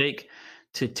a mistake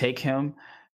to take him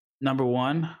number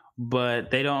 1, but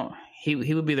they don't... He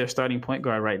would be their starting point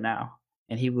guard right now.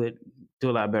 And he would do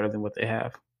a lot better than what they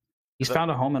have. He's found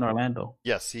a home in Orlando.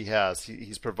 Yes, he has.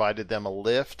 He's provided them a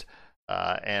lift.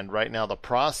 And right now the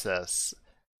process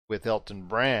with Elton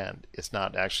Brand is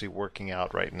not actually working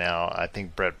out right now. I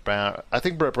think Brett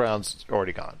Brown's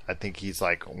already gone. I think he's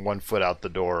like 1 foot out the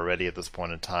door already at this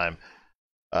point in time.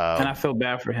 And I feel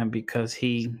bad for him because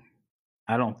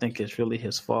I don't think it's really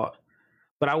his fault.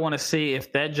 But I want to see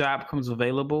if that job comes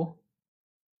available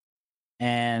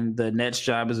and the Nets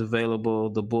job is available,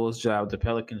 the Bulls job, the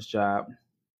Pelicans job.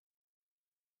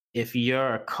 If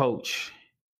you're a coach,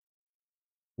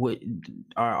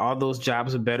 are all those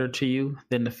jobs better to you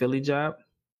than the Philly job?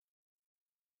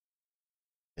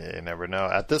 You never know.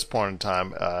 At this point in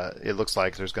time, it looks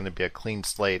like there's going to be a clean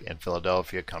slate in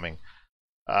Philadelphia coming.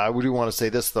 I do want to say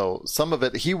this though. Some of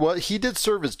it, he did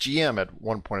serve as GM at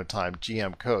one point in time,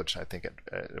 GM coach. I think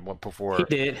it went before he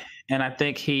did, and I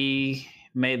think he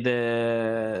made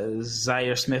the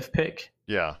Zaire Smith pick.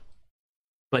 Yeah.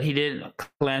 But he did.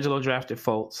 Colangelo drafted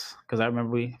Fultz because I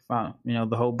remember we found,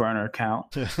 the whole burner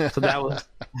account. So that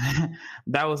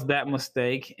was that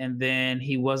mistake. And then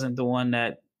he wasn't the one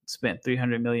that spent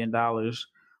 $300 million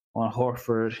on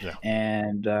Horford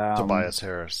and Tobias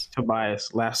Harris.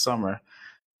 Tobias last summer.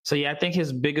 So I think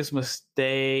his biggest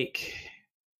mistake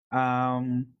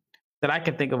that I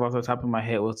can think of off the top of my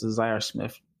head was the Zaire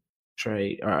Smith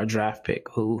trade or a draft pick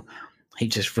who he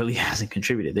just really hasn't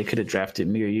contributed. They could have drafted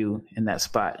me or you in that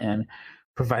spot and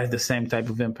provided the same type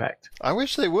of impact. I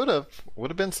wish they would have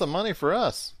been some money for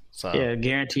us. So yeah,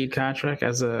 guaranteed contract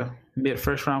as a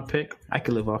mid-first round pick. I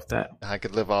could live off that. I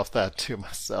could live off that too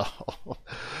myself.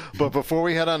 But before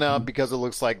we head on out, because it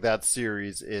looks like that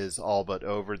series is all but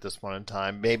over at this point in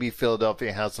time, maybe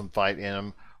Philadelphia has some fight in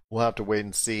them. We'll have to wait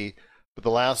and see. But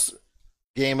the last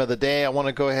game of the day I want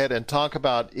to go ahead and talk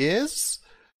about is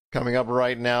coming up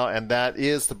right now, and that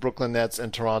is the Brooklyn Nets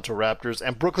and Toronto Raptors.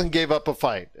 And Brooklyn gave up a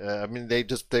fight.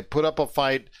 They put up a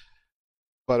fight,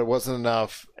 but it wasn't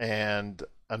enough. And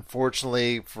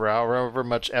unfortunately, for however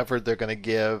much effort they're going to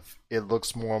give, it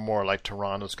looks more and more like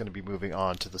Toronto's going to be moving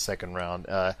on to the second round.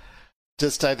 I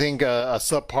think a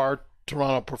subpar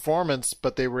Toronto performance,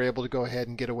 but they were able to go ahead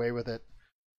and get away with it.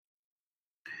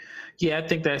 Yeah, I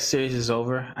think that series is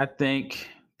over. I think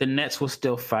the Nets will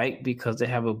still fight because they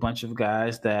have a bunch of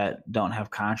guys that don't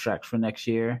have contracts for next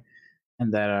year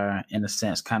and that are, in a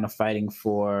sense, kind of fighting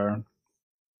for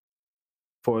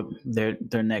their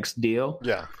next deal.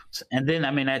 Yeah. And then,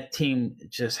 that team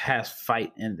just has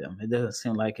fight in them. It doesn't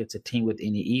seem like it's a team with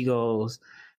any egos.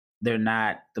 They're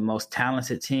not the most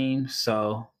talented team,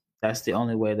 so that's the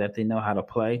only way that they know how to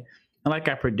play. And like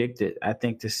I predicted, I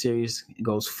think the series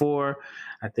goes 4.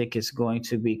 I think it's going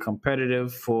to be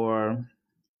competitive for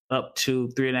up to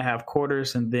 3.5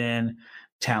 quarters, and then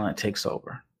talent takes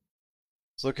over.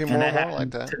 It's looking more and more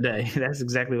like that today. That's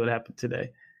exactly what happened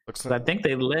today. Looks I think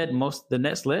they the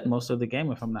Nets led most of the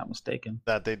game, if I'm not mistaken.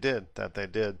 That they did.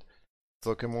 It's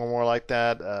looking more like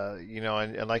that.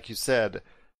 And like you said,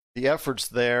 the effort's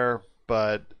there,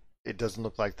 but it doesn't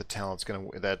look like talent's going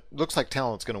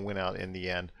to win out in the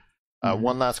end.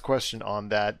 One last question on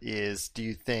that is, do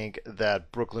you think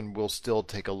that Brooklyn will still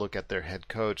take a look at their head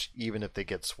coach, even if they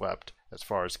get swept, as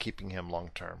far as keeping him long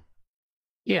term?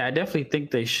 Yeah, I definitely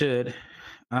think they should.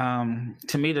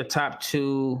 To me, the top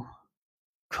two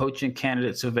coaching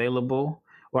candidates available,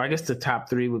 or I guess the top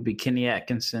three, would be Kenny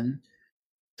Atkinson,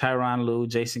 Tyronn Lue,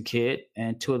 Jason Kidd,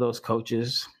 and two of those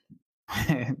coaches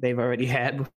they've already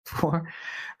had before.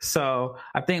 So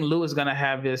I think Lue is going to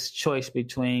have his choice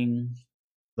between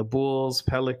the Bulls,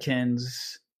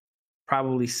 Pelicans,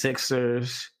 probably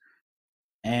Sixers,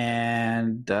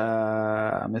 and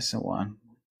I'm missing one.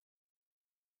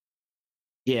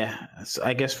 Yeah, so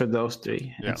I guess for those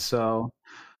three. Yeah. And so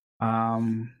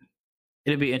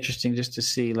it'll be interesting just to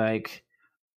see like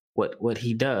what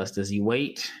he does. Does he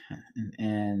wait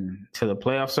and till the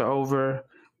playoffs are over?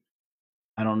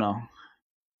 I don't know.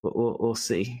 We'll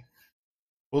see.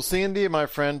 We'll see indeed, my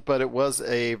friend, but it was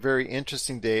a very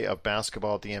interesting day of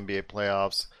basketball at the NBA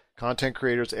playoffs. Content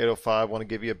Creators 805, want to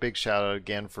give you a big shout out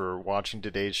again for watching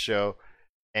today's show.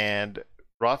 And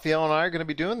Raphael and I are going to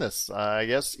be doing this, I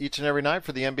guess, each and every night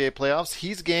for the NBA playoffs.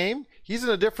 He's game. He's in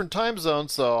a different time zone,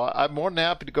 so I'm more than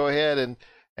happy to go ahead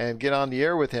and get on the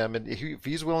air with him. And if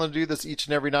he's willing to do this each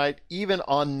and every night, even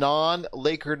on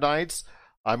non-Laker nights,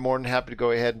 I'm more than happy to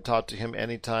go ahead and talk to him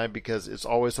anytime, because it's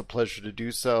always a pleasure to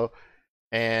do so.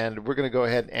 And we're going to go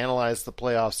ahead and analyze the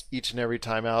playoffs each and every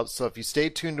time out. So if you stay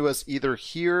tuned to us either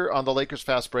here on the Lakers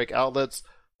Fast Break outlets,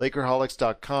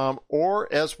 Lakerholics.com, or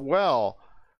as well,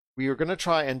 we are going to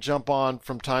try and jump on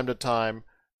from time to time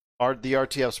the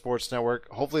RTF Sports Network.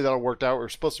 Hopefully that'll work out. We're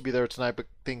supposed to be there tonight, but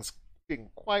things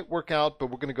didn't quite work out.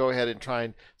 But we're going to go ahead and try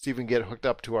and see if we can get hooked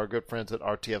up to our good friends at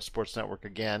RTF Sports Network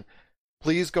again.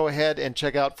 Please go ahead and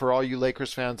check out, for all you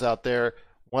Lakers fans out there,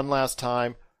 one last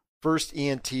time,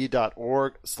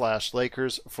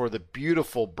 firstent.org/Lakers for the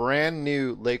beautiful brand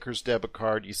new Lakers debit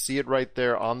card. You see it right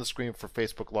there on the screen for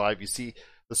Facebook Live. You see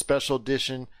the special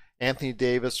edition Anthony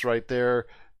Davis right there,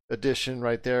 edition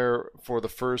right there for the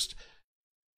First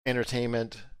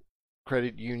Entertainment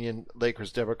Credit Union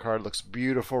Lakers debit card. Looks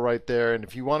beautiful right there. And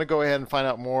if you want to go ahead and find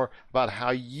out more about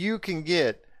how you can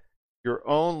get your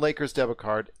own Lakers debit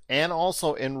card and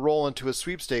also enroll into a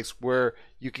sweepstakes where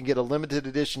you can get a limited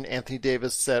edition Anthony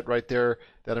Davis set right there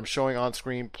that I'm showing on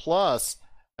screen, plus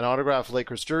an autographed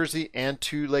Lakers jersey and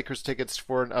 2 Lakers tickets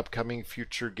for an upcoming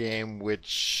future game,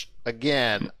 which,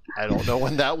 again, I don't know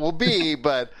when that will be,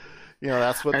 but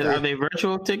that's what are they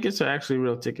virtual tickets or actually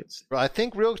real tickets? I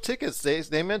think real tickets.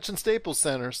 They mentioned Staples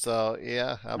Center, so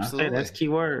yeah, absolutely. Okay, that's key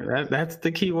word. That's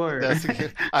the key word.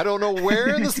 I don't know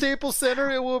where in the Staples Center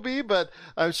it will be, but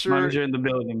I'm sure. As long as you're in the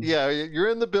building. Yeah,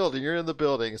 you're in the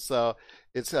building. So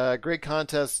it's a great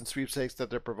contest and sweepstakes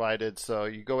that they're provided. So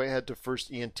you go ahead to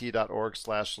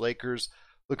firstent.org/Lakers.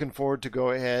 Looking forward to go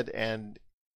ahead and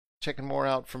checking more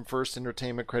out from First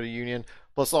Entertainment Credit Union.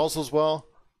 Plus also as well,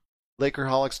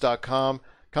 Lakerholics.com.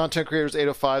 Content Creators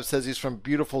 805 says he's from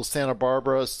beautiful Santa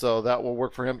Barbara, so that will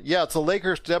work for him. Yeah, it's a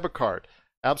Lakers debit card.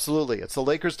 Absolutely. It's a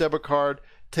Lakers debit card.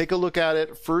 Take a look at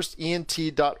it,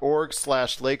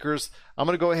 firstent.org/Lakers. I'm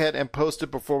going to go ahead and post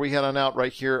it before we head on out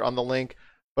right here on the link.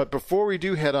 But before we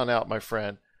do head on out, my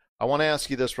friend, I want to ask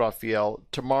you this, Raphael.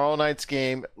 Tomorrow night's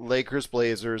game,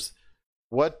 Lakers-Blazers,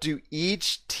 what do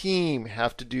each team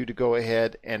have to do to go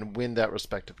ahead and win that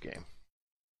respective game?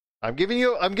 I'm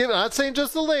not saying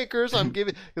just the Lakers. I'm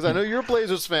giving, because I know you're a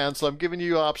Blazers fan, so I'm giving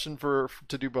you an option to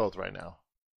do both right now.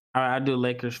 All right, I'll do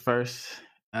Lakers first.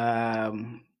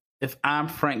 If I'm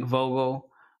Frank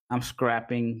Vogel, I'm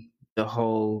scrapping the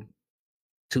whole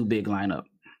too big lineup.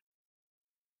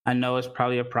 I know it's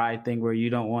probably a pride thing where you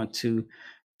don't want to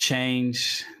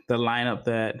change the lineup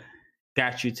that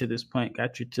got you to this point,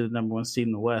 got you to the number 1 seed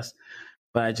in the West,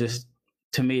 but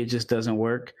to me, it just doesn't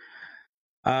work.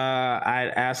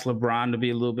 I'd ask LeBron to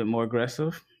be a little bit more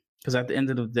aggressive, because at the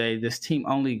end of the day, this team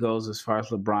only goes as far as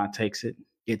LeBron takes it.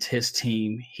 It's his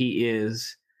team. He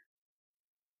is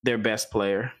their best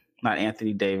player, not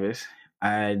Anthony Davis.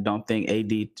 I don't think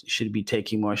AD should be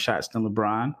taking more shots than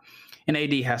LeBron, and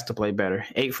AD has to play better.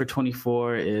 8 for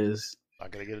 24 is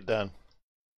not going to get it done.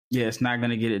 Yeah, it's not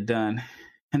going to get it done.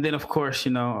 And then, of course,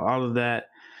 all of that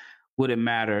wouldn't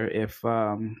matter if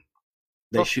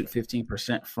they shoot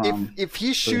 15% from. If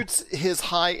he shoots his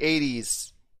high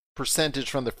 80s percentage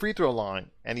from the free throw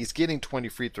line and he's getting 20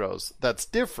 free throws, that's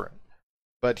different.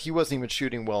 But he wasn't even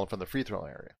shooting well from the free throw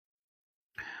area.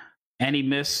 And he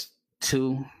missed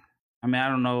 2 I mean, I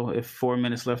don't know if 4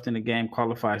 minutes left in the game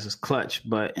qualifies as clutch,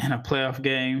 but in a playoff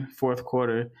game, fourth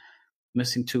quarter,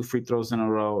 missing 2 free throws in a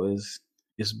row is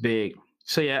big.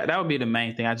 So, yeah, that would be the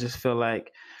main thing. I just feel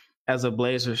like as a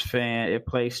Blazers fan, it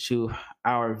plays to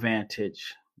our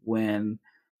advantage when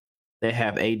they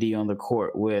have AD on the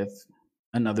court with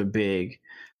another big.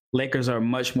 Lakers are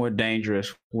much more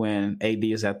dangerous when AD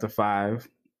is at the 5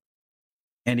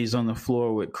 and he's on the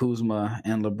floor with Kuzma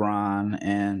and LeBron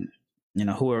and,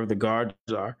 whoever the guards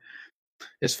are.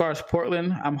 As far as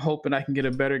Portland, I'm hoping I can get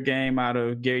a better game out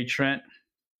of Gary Trent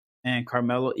and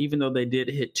Carmelo, even though they did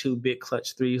hit 2 big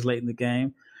clutch threes late in the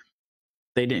game.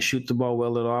 They didn't shoot the ball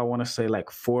well at all. I want to say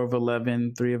like 4 of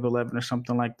 11, 3 of 11 or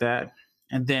something like that.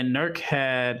 And then Nurk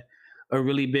had a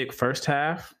really big first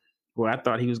half where I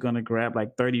thought he was going to grab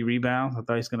like 30 rebounds. I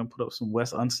thought he was going to put up some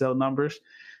Wes Unseld numbers.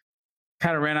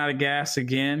 Kind of ran out of gas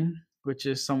again, which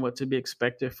is somewhat to be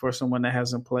expected for someone that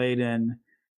hasn't played in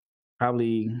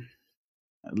probably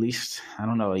at least, I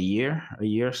don't know, a year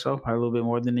or so, probably a little bit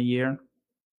more than a year.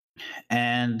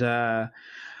 And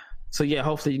so, yeah,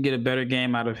 hopefully you can get a better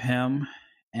game out of him.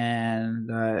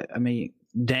 And, I mean,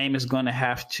 Dame is going to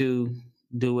have to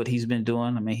do what he's been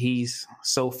doing. I mean, he's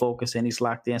so focused and he's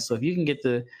locked in. So if you can get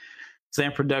the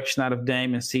same production out of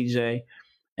Dame and CJ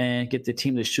and get the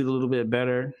team to shoot a little bit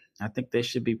better, I think they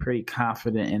should be pretty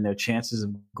confident in their chances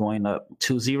of going up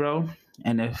 2-0.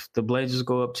 And if the Blazers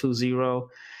go up 2-0,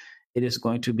 it is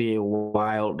going to be a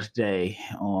wild day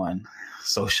on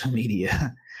social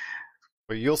media.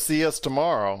 Well, you'll see us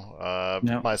tomorrow,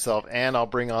 Yep. myself, and I'll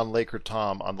bring on Laker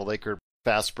Tom on the Laker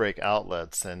Fast Break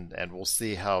outlets, and we'll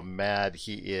see how mad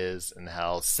he is and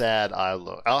how sad I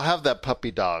look. I'll have that puppy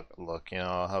dog look,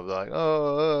 I'll have like,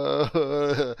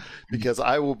 oh, because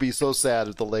I will be so sad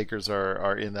if the Lakers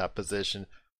are in that position.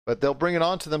 But they'll bring it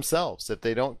on to themselves if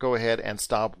they don't go ahead and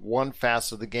stop one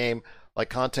fast of the game, like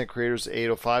Content Creators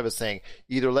 805 is saying.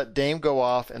 Either let Dame go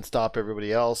off and stop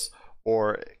everybody else,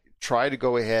 or try to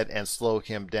go ahead and slow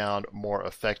him down more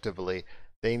effectively.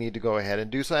 They need to go ahead and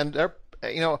do so. And they're,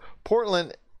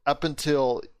 Portland, up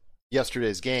until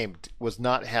yesterday's game, was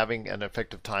not having an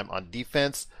effective time on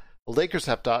defense. The Lakers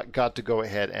have got to go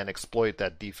ahead and exploit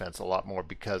that defense a lot more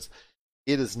because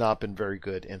it has not been very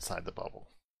good inside the bubble.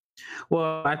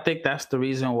 Well, I think that's the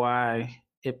reason why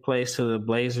it plays to the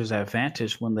Blazers'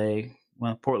 advantage when the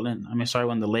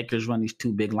Lakers run these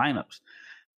 2 big lineups,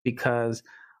 because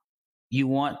you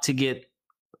want to get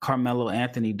Carmelo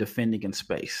Anthony defending in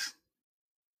space.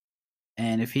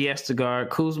 And if he has to guard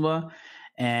Kuzma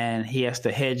and he has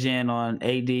to hedge in on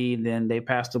AD, then they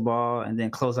pass the ball and then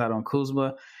close out on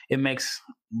Kuzma, it makes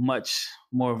much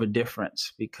more of a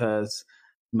difference because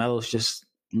Melo's just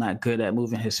not good at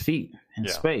moving his feet in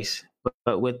space.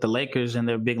 But with the Lakers and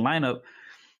their big lineup,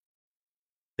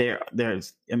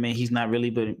 he's not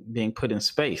really being put in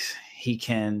space. He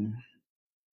can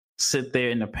sit there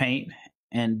in the paint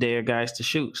and dare guys to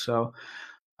shoot. So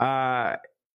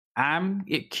I'm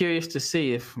curious to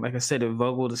see if, like I said, if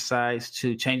Vogel decides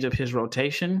to change up his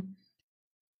rotation,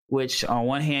 which on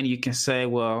one hand you can say,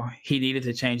 well, he needed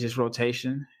to change his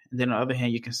rotation. And then on the other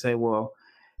hand, you can say, well,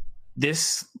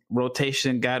 this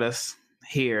rotation got us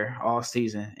here all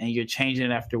season and you're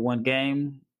changing it after one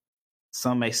game.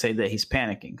 Some may say that he's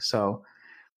panicking. So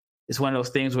it's one of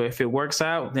those things where if it works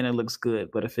out, then it looks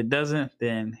good. But if it doesn't,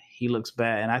 then he looks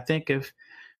bad. And I think if,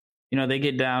 they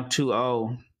get down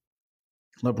 2-0,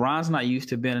 LeBron's not used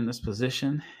to being in this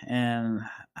position. And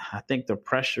I think the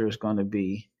pressure is going to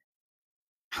be,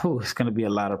 it's going to be a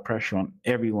lot of pressure on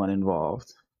everyone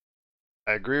involved.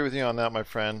 I agree with you on that, my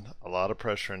friend. A lot of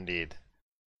pressure indeed.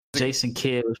 Jason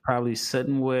Kidd was probably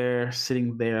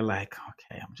sitting there like,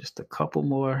 okay, I'm just a couple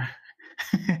more.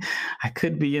 I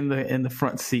could be in the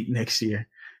front seat next year.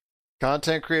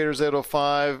 Content Creators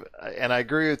 805, and I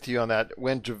agree with you on that.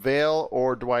 When JaVale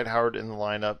or Dwight Howard in the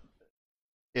lineup,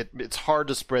 it's hard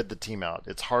to spread the team out.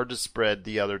 It's hard to spread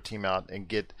the other team out and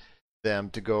get them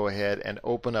to go ahead and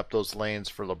open up those lanes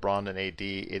for LeBron and AD.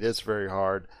 It is very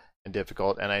hard and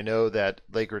difficult. And I know that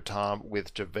Laker Tom,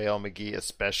 with JaVale McGee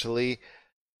especially,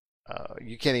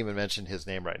 you can't even mention his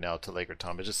name right now to Laker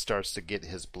Tom. It just starts to get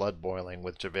his blood boiling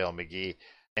with JaVale McGee,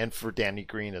 and for Danny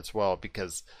Green as well,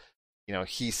 because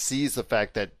he sees the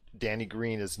fact that Danny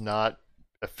Green is not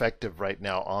effective right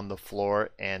now on the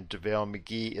floor, and JaVale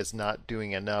McGee is not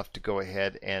doing enough to go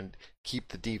ahead and keep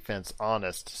the defense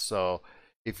honest. So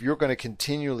if you're going to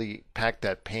continually pack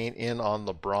that paint in on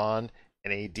LeBron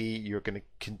and AD, you're going to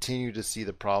continue to see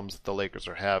the problems that the Lakers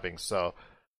are having. So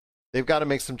they've got to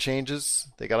make some changes.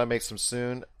 They got to make some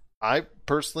soon. I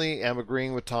personally am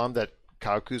agreeing with Tom that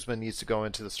Kyle Kuzma needs to go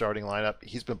into the starting lineup.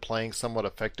 He's been playing somewhat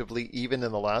effectively. Even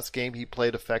in the last game, he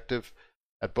played effective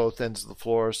at both ends of the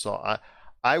floor. So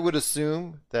I would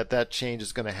assume that change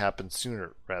is going to happen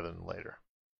sooner rather than later.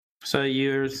 So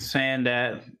you're saying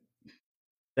that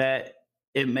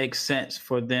it makes sense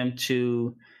for them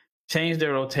to change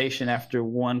their rotation after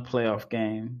one playoff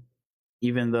game,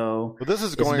 even though this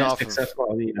is going off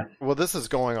this is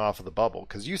going off of the bubble,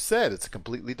 because you said it's a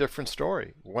completely different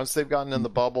story. Once they've gotten in the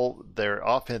bubble, their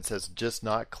offense has just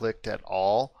not clicked at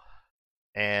all,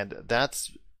 and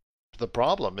that's the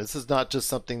problem. This is not just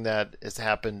something that has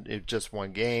happened in just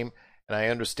one game. And I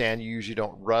understand you usually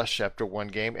don't rush after one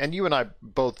game. And you and I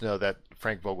both know that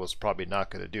Frank Vogel's probably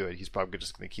not going to do it. He's probably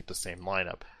just going to keep the same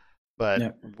lineup.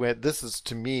 But this is,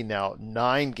 to me, now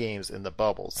 9 games in the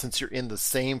bubble. Since you're in the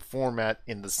same format,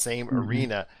 in the same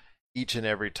arena each and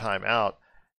every time out,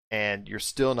 and you're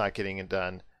still not getting it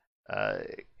done.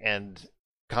 And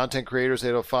Content Creators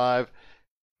 805,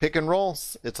 pick and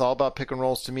rolls. It's all about pick and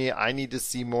rolls to me. I need to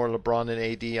see more LeBron and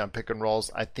AD on pick and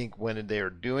rolls. I think when they are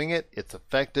doing it, it's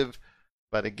effective.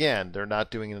 But again, they're not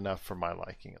doing enough for my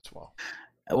liking as well.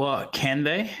 Well, can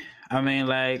they?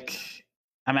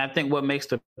 I think what makes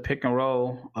the pick and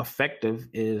roll effective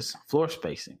is floor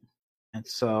spacing. And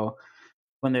so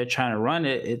when they're trying to run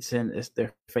it,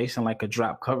 they're facing like a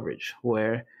drop coverage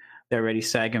where they're already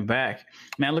sagging back.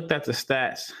 I looked at the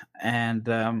stats, and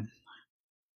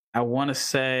I want to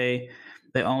say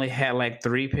they only had like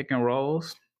 3 pick and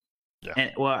rolls. Yeah.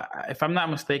 And if I'm not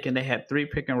mistaken, they had 3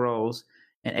 pick and rolls,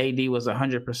 and AD was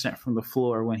 100% from the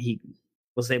floor when he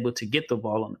was able to get the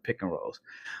ball on the pick and rolls.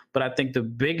 But I think the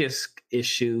biggest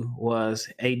issue was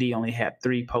AD only had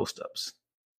 3 post-ups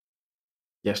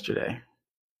yesterday.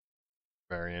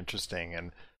 Very interesting.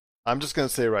 And I'm just going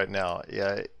to say right now,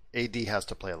 AD has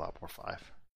to play a lot more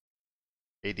 5.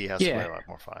 AD has to play a lot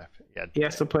more 5. Yeah, he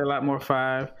has to play a lot more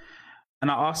 5. And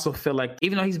I also feel like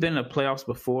even though he's been in the playoffs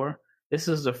before, this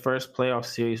is the first playoff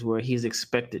series where he's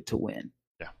expected to win.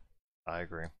 I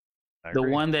agree. The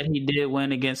one that he did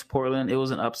win against Portland, it was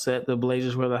an upset. The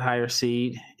Blazers were the higher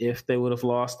seed. If they would have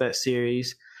lost that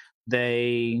series,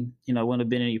 they, wouldn't have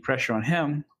been any pressure on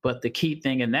him. But the key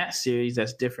thing in that series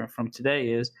that's different from today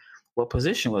is what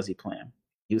position was he playing?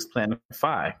 He was playing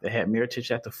 5. They had Mirotic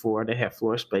at the 4. They had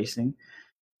floor spacing.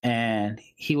 And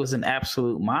he was an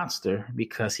absolute monster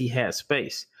because he had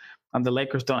space. The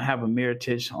Lakers don't have a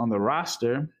Mirotic on the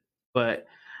roster, but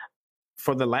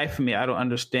for the life of me, I don't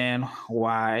understand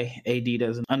why AD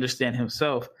doesn't understand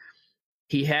himself.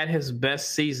 He had his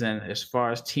best season as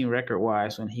far as team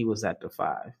record-wise when he was at the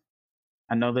 5.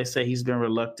 I know they say he's been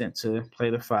reluctant to play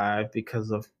the 5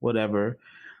 because of whatever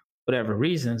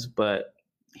reasons, but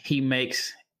he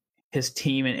makes his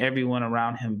team and everyone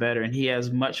around him better, and he has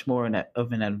much more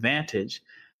of an advantage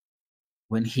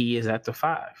when he is at the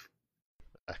 5.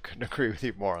 I couldn't agree with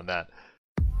you more on that.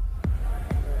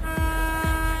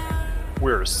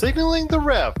 We're signaling the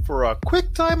ref for a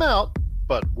quick timeout,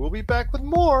 but we'll be back with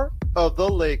more of the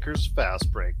Lakers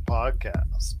Fast Break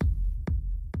podcast.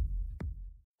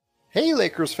 Hey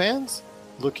Lakers fans,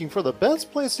 looking for the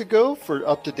best place to go for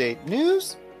up-to-date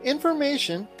news,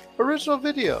 information, original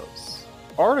videos,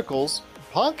 articles,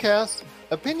 podcasts,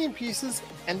 opinion pieces,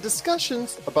 and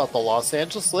discussions about the Los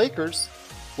Angeles Lakers?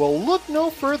 Well, look no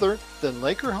further than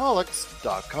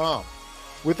Lakerholics.com.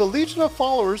 With a legion of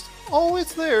followers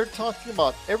always there talking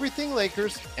about everything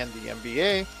Lakers and the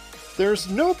NBA, there's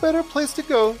no better place to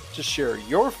go to share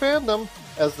your fandom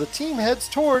as the team heads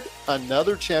toward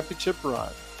another championship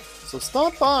run. So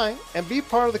stop by and be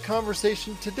part of the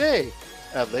conversation today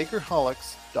at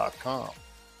Lakerholics.com.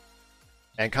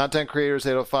 And Content Creators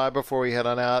 805, before we head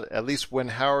on out, at least when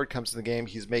Howard comes to the game,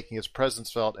 he's making his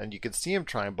presence felt, and you can see him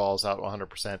trying balls out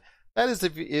 100%. That is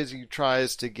if he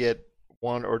tries to get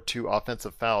 1 or 2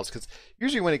 offensive fouls, because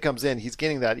usually when he comes in, he's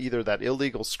getting either that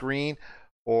illegal screen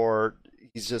or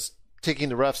he's just taking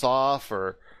the refs off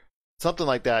or something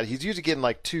like that. He's usually getting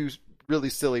like 2 really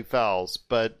silly fouls,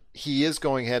 but he is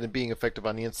going ahead and being effective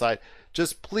on the inside.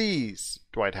 Just please,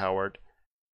 Dwight Howard,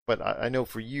 but I know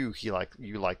for you, you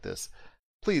like this.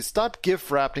 Please stop gift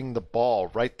wrapping the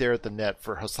ball right there at the net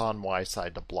for Hassan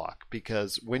Whiteside to block,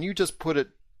 because when you just put it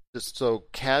just so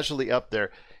casually up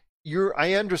there,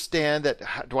 I understand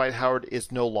that Dwight Howard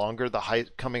is no longer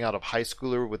coming out of high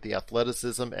schooler with the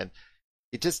athleticism, and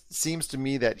it just seems to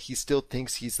me that he still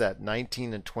thinks he's that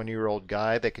 19 and 20-year-old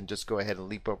guy that can just go ahead and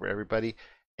leap over everybody,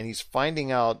 and he's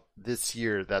finding out this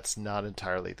year that's not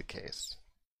entirely the case.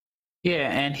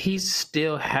 Yeah, and he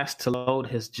still has to load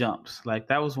his jumps. Like,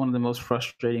 that was one of the most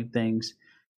frustrating things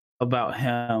about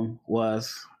him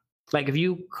was, like, if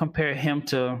you compare him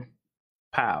to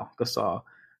Pau Gasol,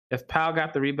 If Powell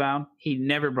got the rebound, he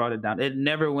never brought it down. It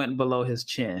never went below his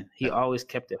chin. He always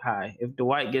kept it high. If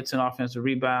Dwight gets an offensive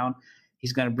rebound,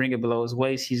 he's going to bring it below his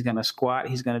waist. He's going to squat.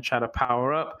 He's going to try to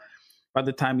power up. By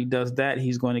the time he does that,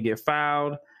 he's going to get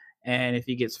fouled. And if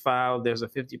he gets fouled, there's a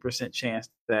 50% chance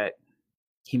that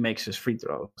he makes his free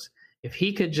throws. If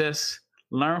he could just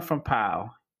learn from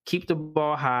Powell, keep the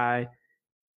ball high,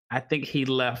 I think he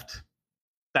left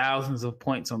thousands of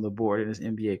points on the board in his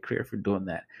NBA career for doing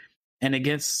that. And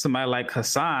against somebody like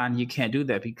Hassan, you can't do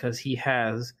that because he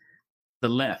has the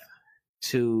length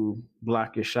to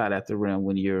block your shot at the rim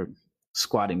when you're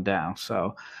squatting down.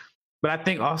 So, but I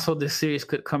think also this series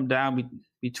could come down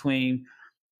between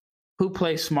who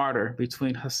plays smarter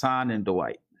between Hassan and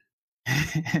Dwight.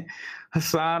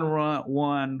 Hassan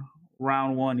won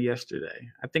round one yesterday.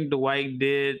 I think Dwight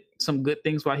did some good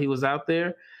things while he was out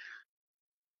there,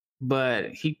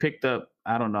 but he picked up,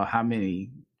 I don't know how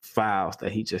many fouls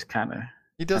that he just kind of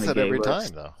he does that every time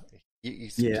though.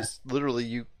 Just literally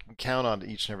you can count on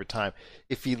each and every time.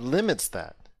 If he limits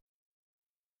that,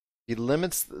 he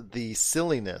limits the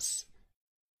silliness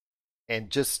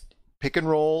and just pick and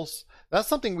rolls. That's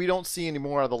something we don't see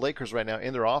anymore out of the Lakers right now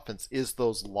in their offense is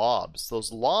those lobs.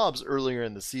 Those lobs earlier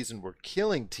in the season were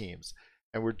killing teams,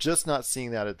 and we're just not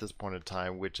seeing that at this point in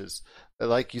time, which is,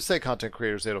 like you say, Content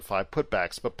Creators 805,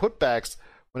 putbacks. But putbacks,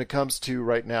 when it comes to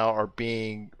right now, are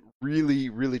being really,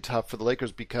 really tough for the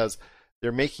Lakers because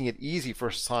they're making it easy for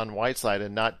Hassan Whiteside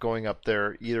and not going up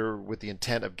there either with the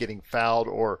intent of getting fouled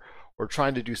or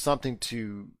trying to do something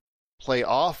to play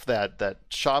off that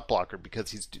shot blocker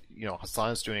because he's,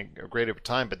 Hassan's doing a great of a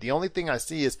time. But the only thing I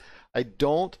see is I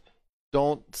don't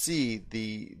see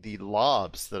the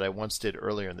lobs that I once did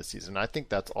earlier in the season. I think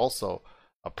that's also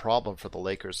a problem for the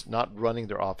Lakers, not running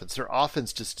their offense. Their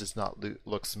offense just does not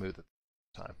look smooth at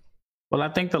the time. Well, I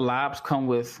think the lobs come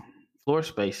with floor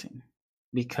spacing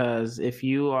because if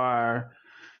you are,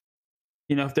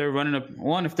 if they're running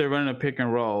a pick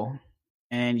and roll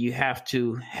and you have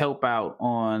to help out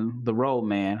on the roll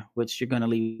man, which you're going to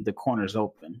leave the corners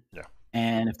open. Yeah.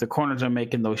 And if the corners are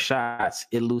making those shots,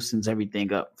 it loosens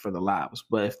everything up for the lobs.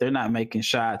 But if they're not making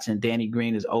shots and Danny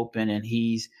Green is open and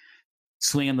he's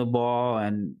swinging the ball,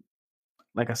 and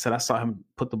like I said, I saw him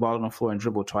put the ball on the floor and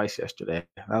dribble twice yesterday.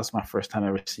 That was my first time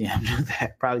ever seeing him do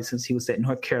that, probably since he was at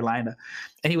North Carolina.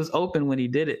 And he was open when he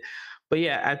did it. But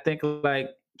yeah, I think like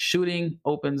shooting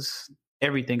opens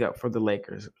everything up for the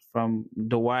Lakers, from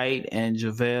Dwight and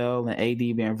JaVale and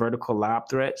AD being vertical lob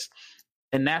threats.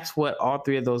 And that's what all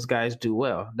three of those guys do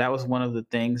well. That was one of the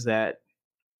things that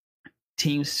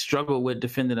teams struggled with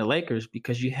defending the Lakers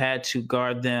because you had to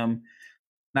guard them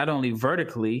not only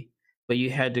vertically, but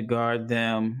you had to guard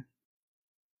them,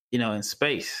 in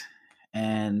space.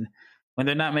 And when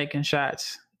they're not making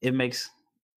shots, it makes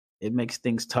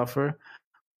things tougher.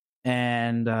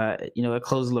 And, it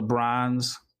closes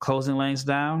LeBron's closing lanes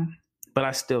down. But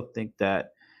I still think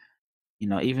that,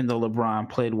 even though LeBron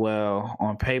played well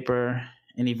on paper,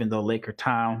 and even though Laker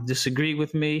Town disagreed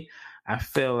with me, I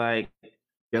feel like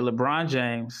you're LeBron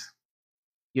James.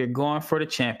 You're going for the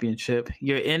championship.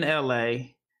 You're in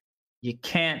LA. You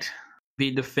can't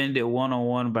be defended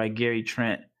one-on-one by Gary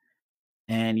Trent,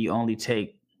 and you only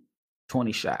take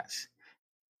 20 shots.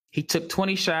 He took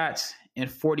 20 shots in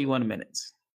 41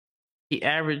 minutes. He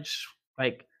averaged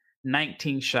like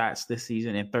 19 shots this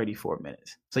season in 34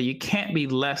 minutes. So you can't be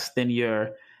less than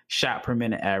your shot per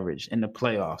minute average in the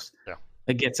playoffs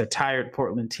against a tired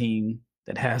Portland team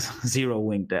that has zero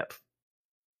wing depth.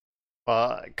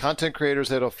 Content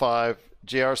Creators 805,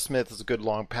 J.R. Smith is a good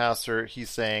long passer. He's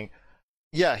saying,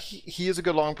 yeah, he is a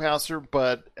good long passer,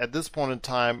 but at this point in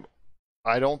time,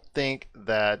 I don't think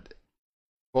that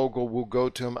Vogel will go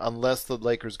to him unless the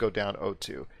Lakers go down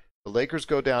 0-2. The Lakers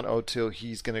go down 0-2,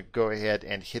 he's going to go ahead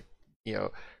and hit,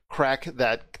 crack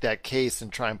that case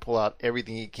and try and pull out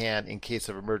everything he can in case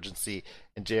of emergency.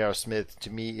 And J.R. Smith, to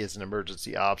me, is an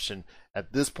emergency option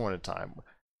at this point in time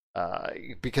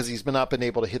because he's not been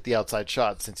able to hit the outside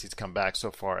shot since he's come back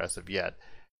so far as of yet.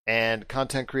 And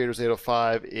Content Creators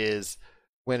 805 is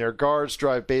when their guards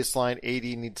drive baseline,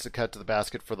 AD needs to cut to the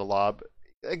basket for the lob.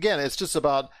 Again, it's just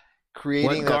about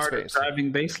creating that space.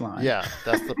 Driving baseline. Yeah,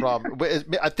 that's the problem.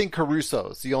 I think Caruso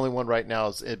is the only one right now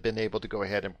has been able to go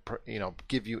ahead and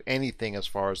give you anything as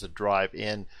far as a drive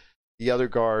in. The other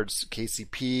guards,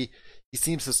 KCP, he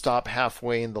seems to stop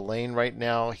halfway in the lane right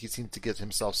now. He seems to get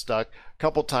himself stuck. A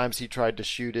couple times he tried to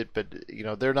shoot it, but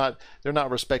they're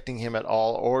not respecting him at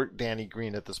all, or Danny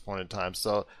Green at this point in time.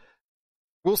 So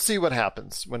we'll see what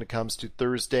happens when it comes to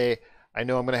Thursday. I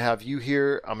know I'm going to have you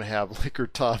here. I'm going to have Laker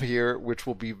Tom here, which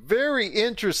will be very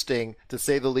interesting, to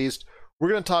say the least. We're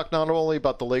going to talk not only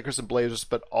about the Lakers and Blazers,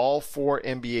 but all 4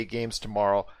 NBA games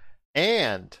tomorrow,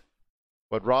 and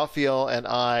what Raphael and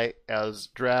I, as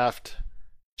draft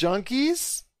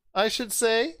junkies, I should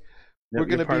say, we're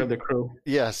going to be part of the crew.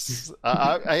 Yes,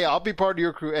 I'll be part of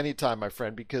your crew anytime, my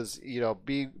friend, because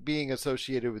being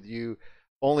associated with you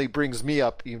only brings me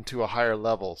up even to a higher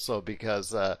level. So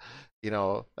because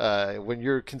when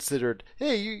you're considered,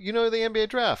 hey, you know the NBA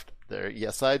draft, there,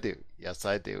 yes I do,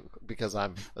 because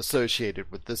I'm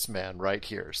associated with this man right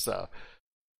here. So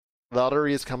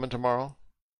lottery is coming tomorrow.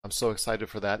 I'm so excited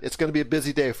for that. It's going to be a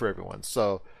busy day for everyone.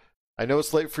 So I know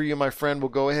it's late for you, my friend. We'll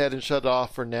go ahead and shut it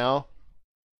off for now.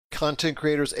 Content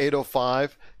Creators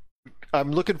 805.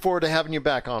 I'm looking forward to having you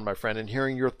back on, my friend, and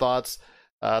hearing your thoughts.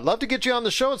 I'd love to get you on the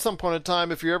show at some point in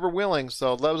time if you're ever willing.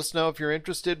 So let us know if you're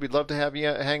interested. We'd love to have you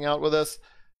hang out with us.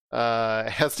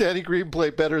 Has Danny Green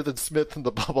played better than Smith in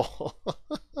the bubble?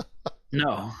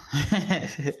 No.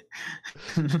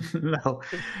 No.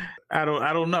 I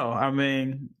don't know. I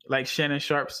mean, like Shannon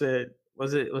Sharp said,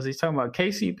 was he talking about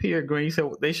KCP or Green? He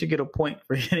said they should get a point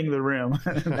for hitting the rim.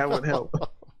 That would help.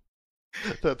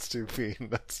 That's too mean.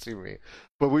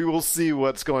 But we will see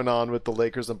what's going on with the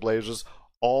Lakers and Blazers.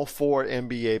 All 4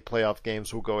 NBA playoff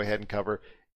games we'll go ahead and cover.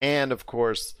 And, of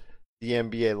course, the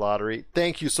NBA lottery.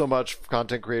 Thank you so much,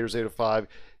 Content Creators 805.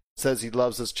 Says he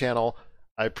loves this channel.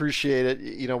 I appreciate it.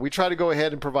 We try to go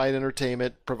ahead and provide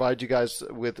entertainment, provide you guys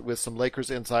with some Lakers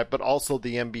insight, but also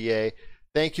the NBA.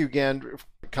 Thank you again,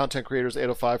 Content Creators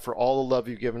 805, for all the love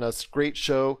you've given us. Great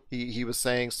show, he was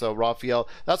saying. So Raphael,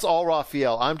 that's all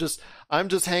Raphael. I'm just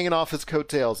hanging off his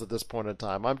coattails at this point in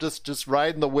time. I'm just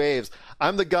riding the waves.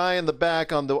 I'm the guy in the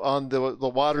back on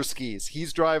the water skis.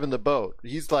 He's driving the boat.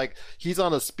 He's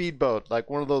on a speedboat, like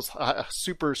one of those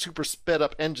super sped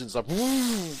up engines,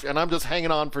 and I'm just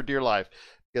hanging on for dear life.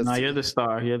 No, you're the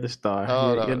star. Oh,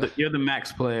 you're the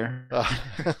max player.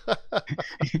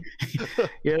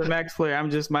 You're the max player.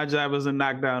 My job is to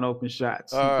knock down open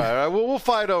shots. All right. We'll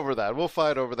fight over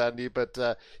that.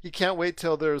 But you can't wait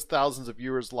till there's thousands of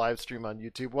viewers live stream on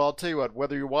YouTube. Well, I'll tell you what,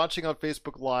 whether you're watching on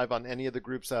Facebook Live on any of the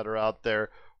groups that are out there,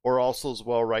 or also as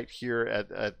well right here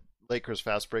at Lakers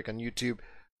Fast Break on YouTube,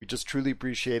 we just truly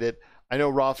appreciate it. I know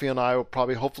Rafi and I will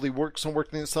probably hopefully work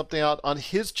something out on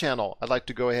his channel. I'd like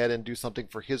to go ahead and do something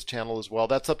for his channel as well.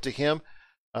 That's up to him,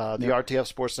 the RTF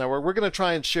Sports Network. We're going to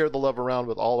try and share the love around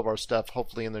with all of our stuff,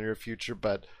 hopefully in the near future.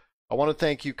 But I want to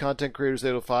thank you, Content Creators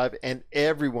 805, and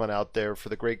everyone out there for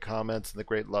the great comments and the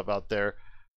great love out there.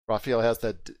 Raphael has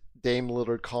that Dame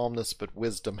Lillard calmness, but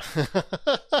wisdom.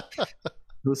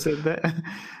 Who said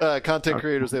that? Content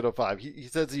Creators 805. He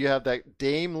says you have that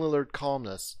Dame Lillard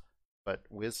calmness, but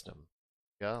wisdom.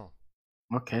 Go.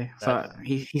 Okay, so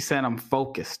he said I'm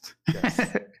focused.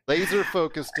 Yes. Laser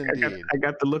focused indeed. I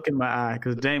got the look in my eye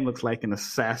because Dame looks like an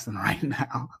assassin right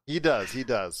now. He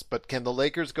does. But can the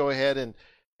Lakers go ahead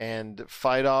and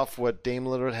fight off what Dame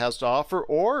Lillard has to offer,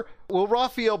 or will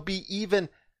Raphael be even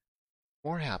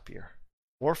more happier,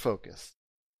 more focused?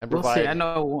 We'll see. I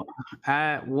know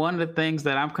one of the things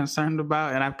that I'm concerned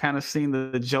about, and I've kind of seen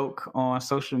the joke on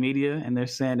social media, and they're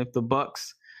saying if the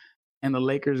Bucks and the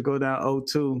Lakers go down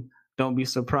 0-2, don't be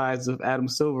surprised if Adam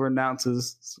Silver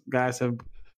announces guys have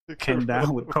came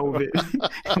down with COVID.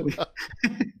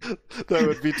 That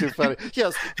would be too funny.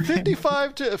 Yes,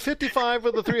 55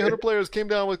 of the 300 players came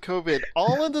down with COVID,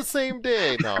 all in the same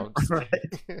day. No,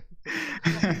 right.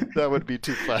 That would be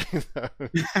too funny.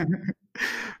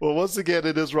 Well, once again,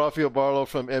 it is Raphael Barlow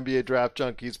from NBA Draft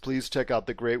Junkies. Please check out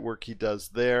the great work he does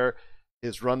there.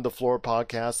 His Run the Floor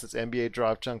podcast, it's NBA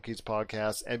Draft Junkies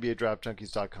podcast,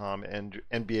 NBADraftJunkies.com, and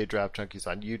NBA Draft Junkies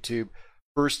on YouTube.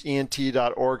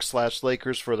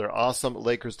 FirstENT.org/Lakers for their awesome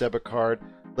Lakers debit card.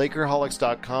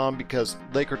 Lakerholics.com, because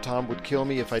Laker Tom would kill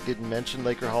me if I didn't mention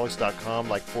Lakerholics.com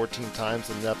like 14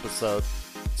 times in an episode.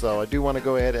 So I do want to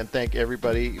go ahead and thank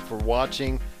everybody for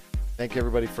watching. Thank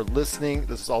everybody for listening.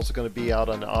 This is also going to be out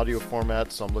on audio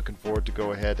format, so I'm looking forward to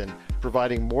go ahead and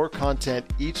providing more content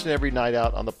each and every night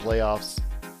out on the playoffs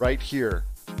right here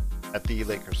at the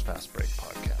Lakers Fast Break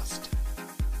podcast.